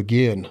brought to you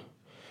again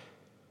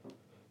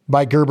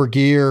by Gerber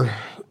Gear.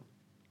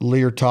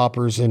 Leer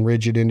Toppers, and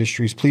Rigid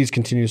Industries. Please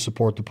continue to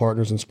support the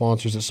partners and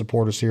sponsors that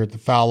support us here at The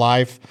Foul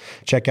Life.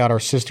 Check out our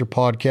sister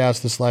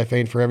podcast, This Life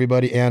Ain't For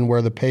Everybody, and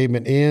Where the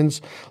Pavement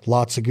Ends.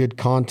 Lots of good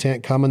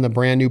content coming. The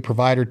brand new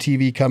Provider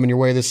TV coming your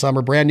way this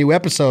summer. Brand new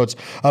episodes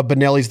of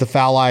Benelli's The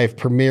Foul Life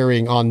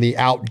premiering on the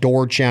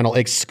Outdoor Channel,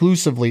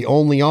 exclusively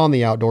only on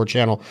the Outdoor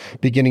Channel,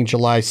 beginning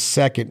July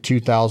 2nd,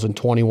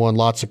 2021.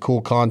 Lots of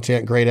cool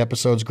content, great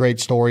episodes, great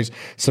stories.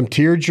 Some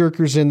tear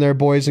jerkers in there,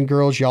 boys and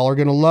girls. Y'all are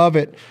going to love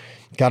it.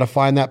 Got to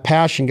find that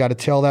passion. Got to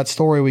tell that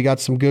story. We got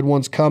some good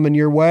ones coming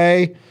your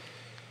way.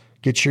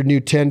 Get your new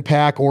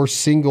 10-pack or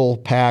single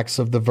packs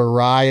of the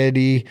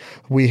variety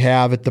we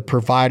have at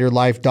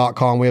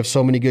theproviderlife.com. We have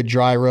so many good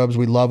dry rubs.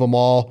 We love them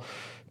all.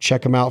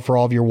 Check them out for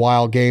all of your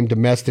wild game,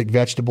 domestic,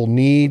 vegetable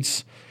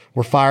needs.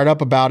 We're fired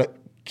up about it.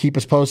 Keep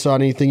us posted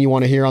on anything you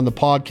want to hear on the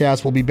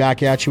podcast. We'll be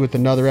back at you with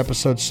another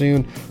episode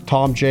soon.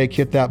 Tom, Jake,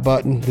 hit that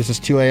button. This is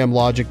 2 a.m.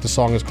 Logic. The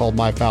song is called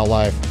My Foul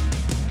Life.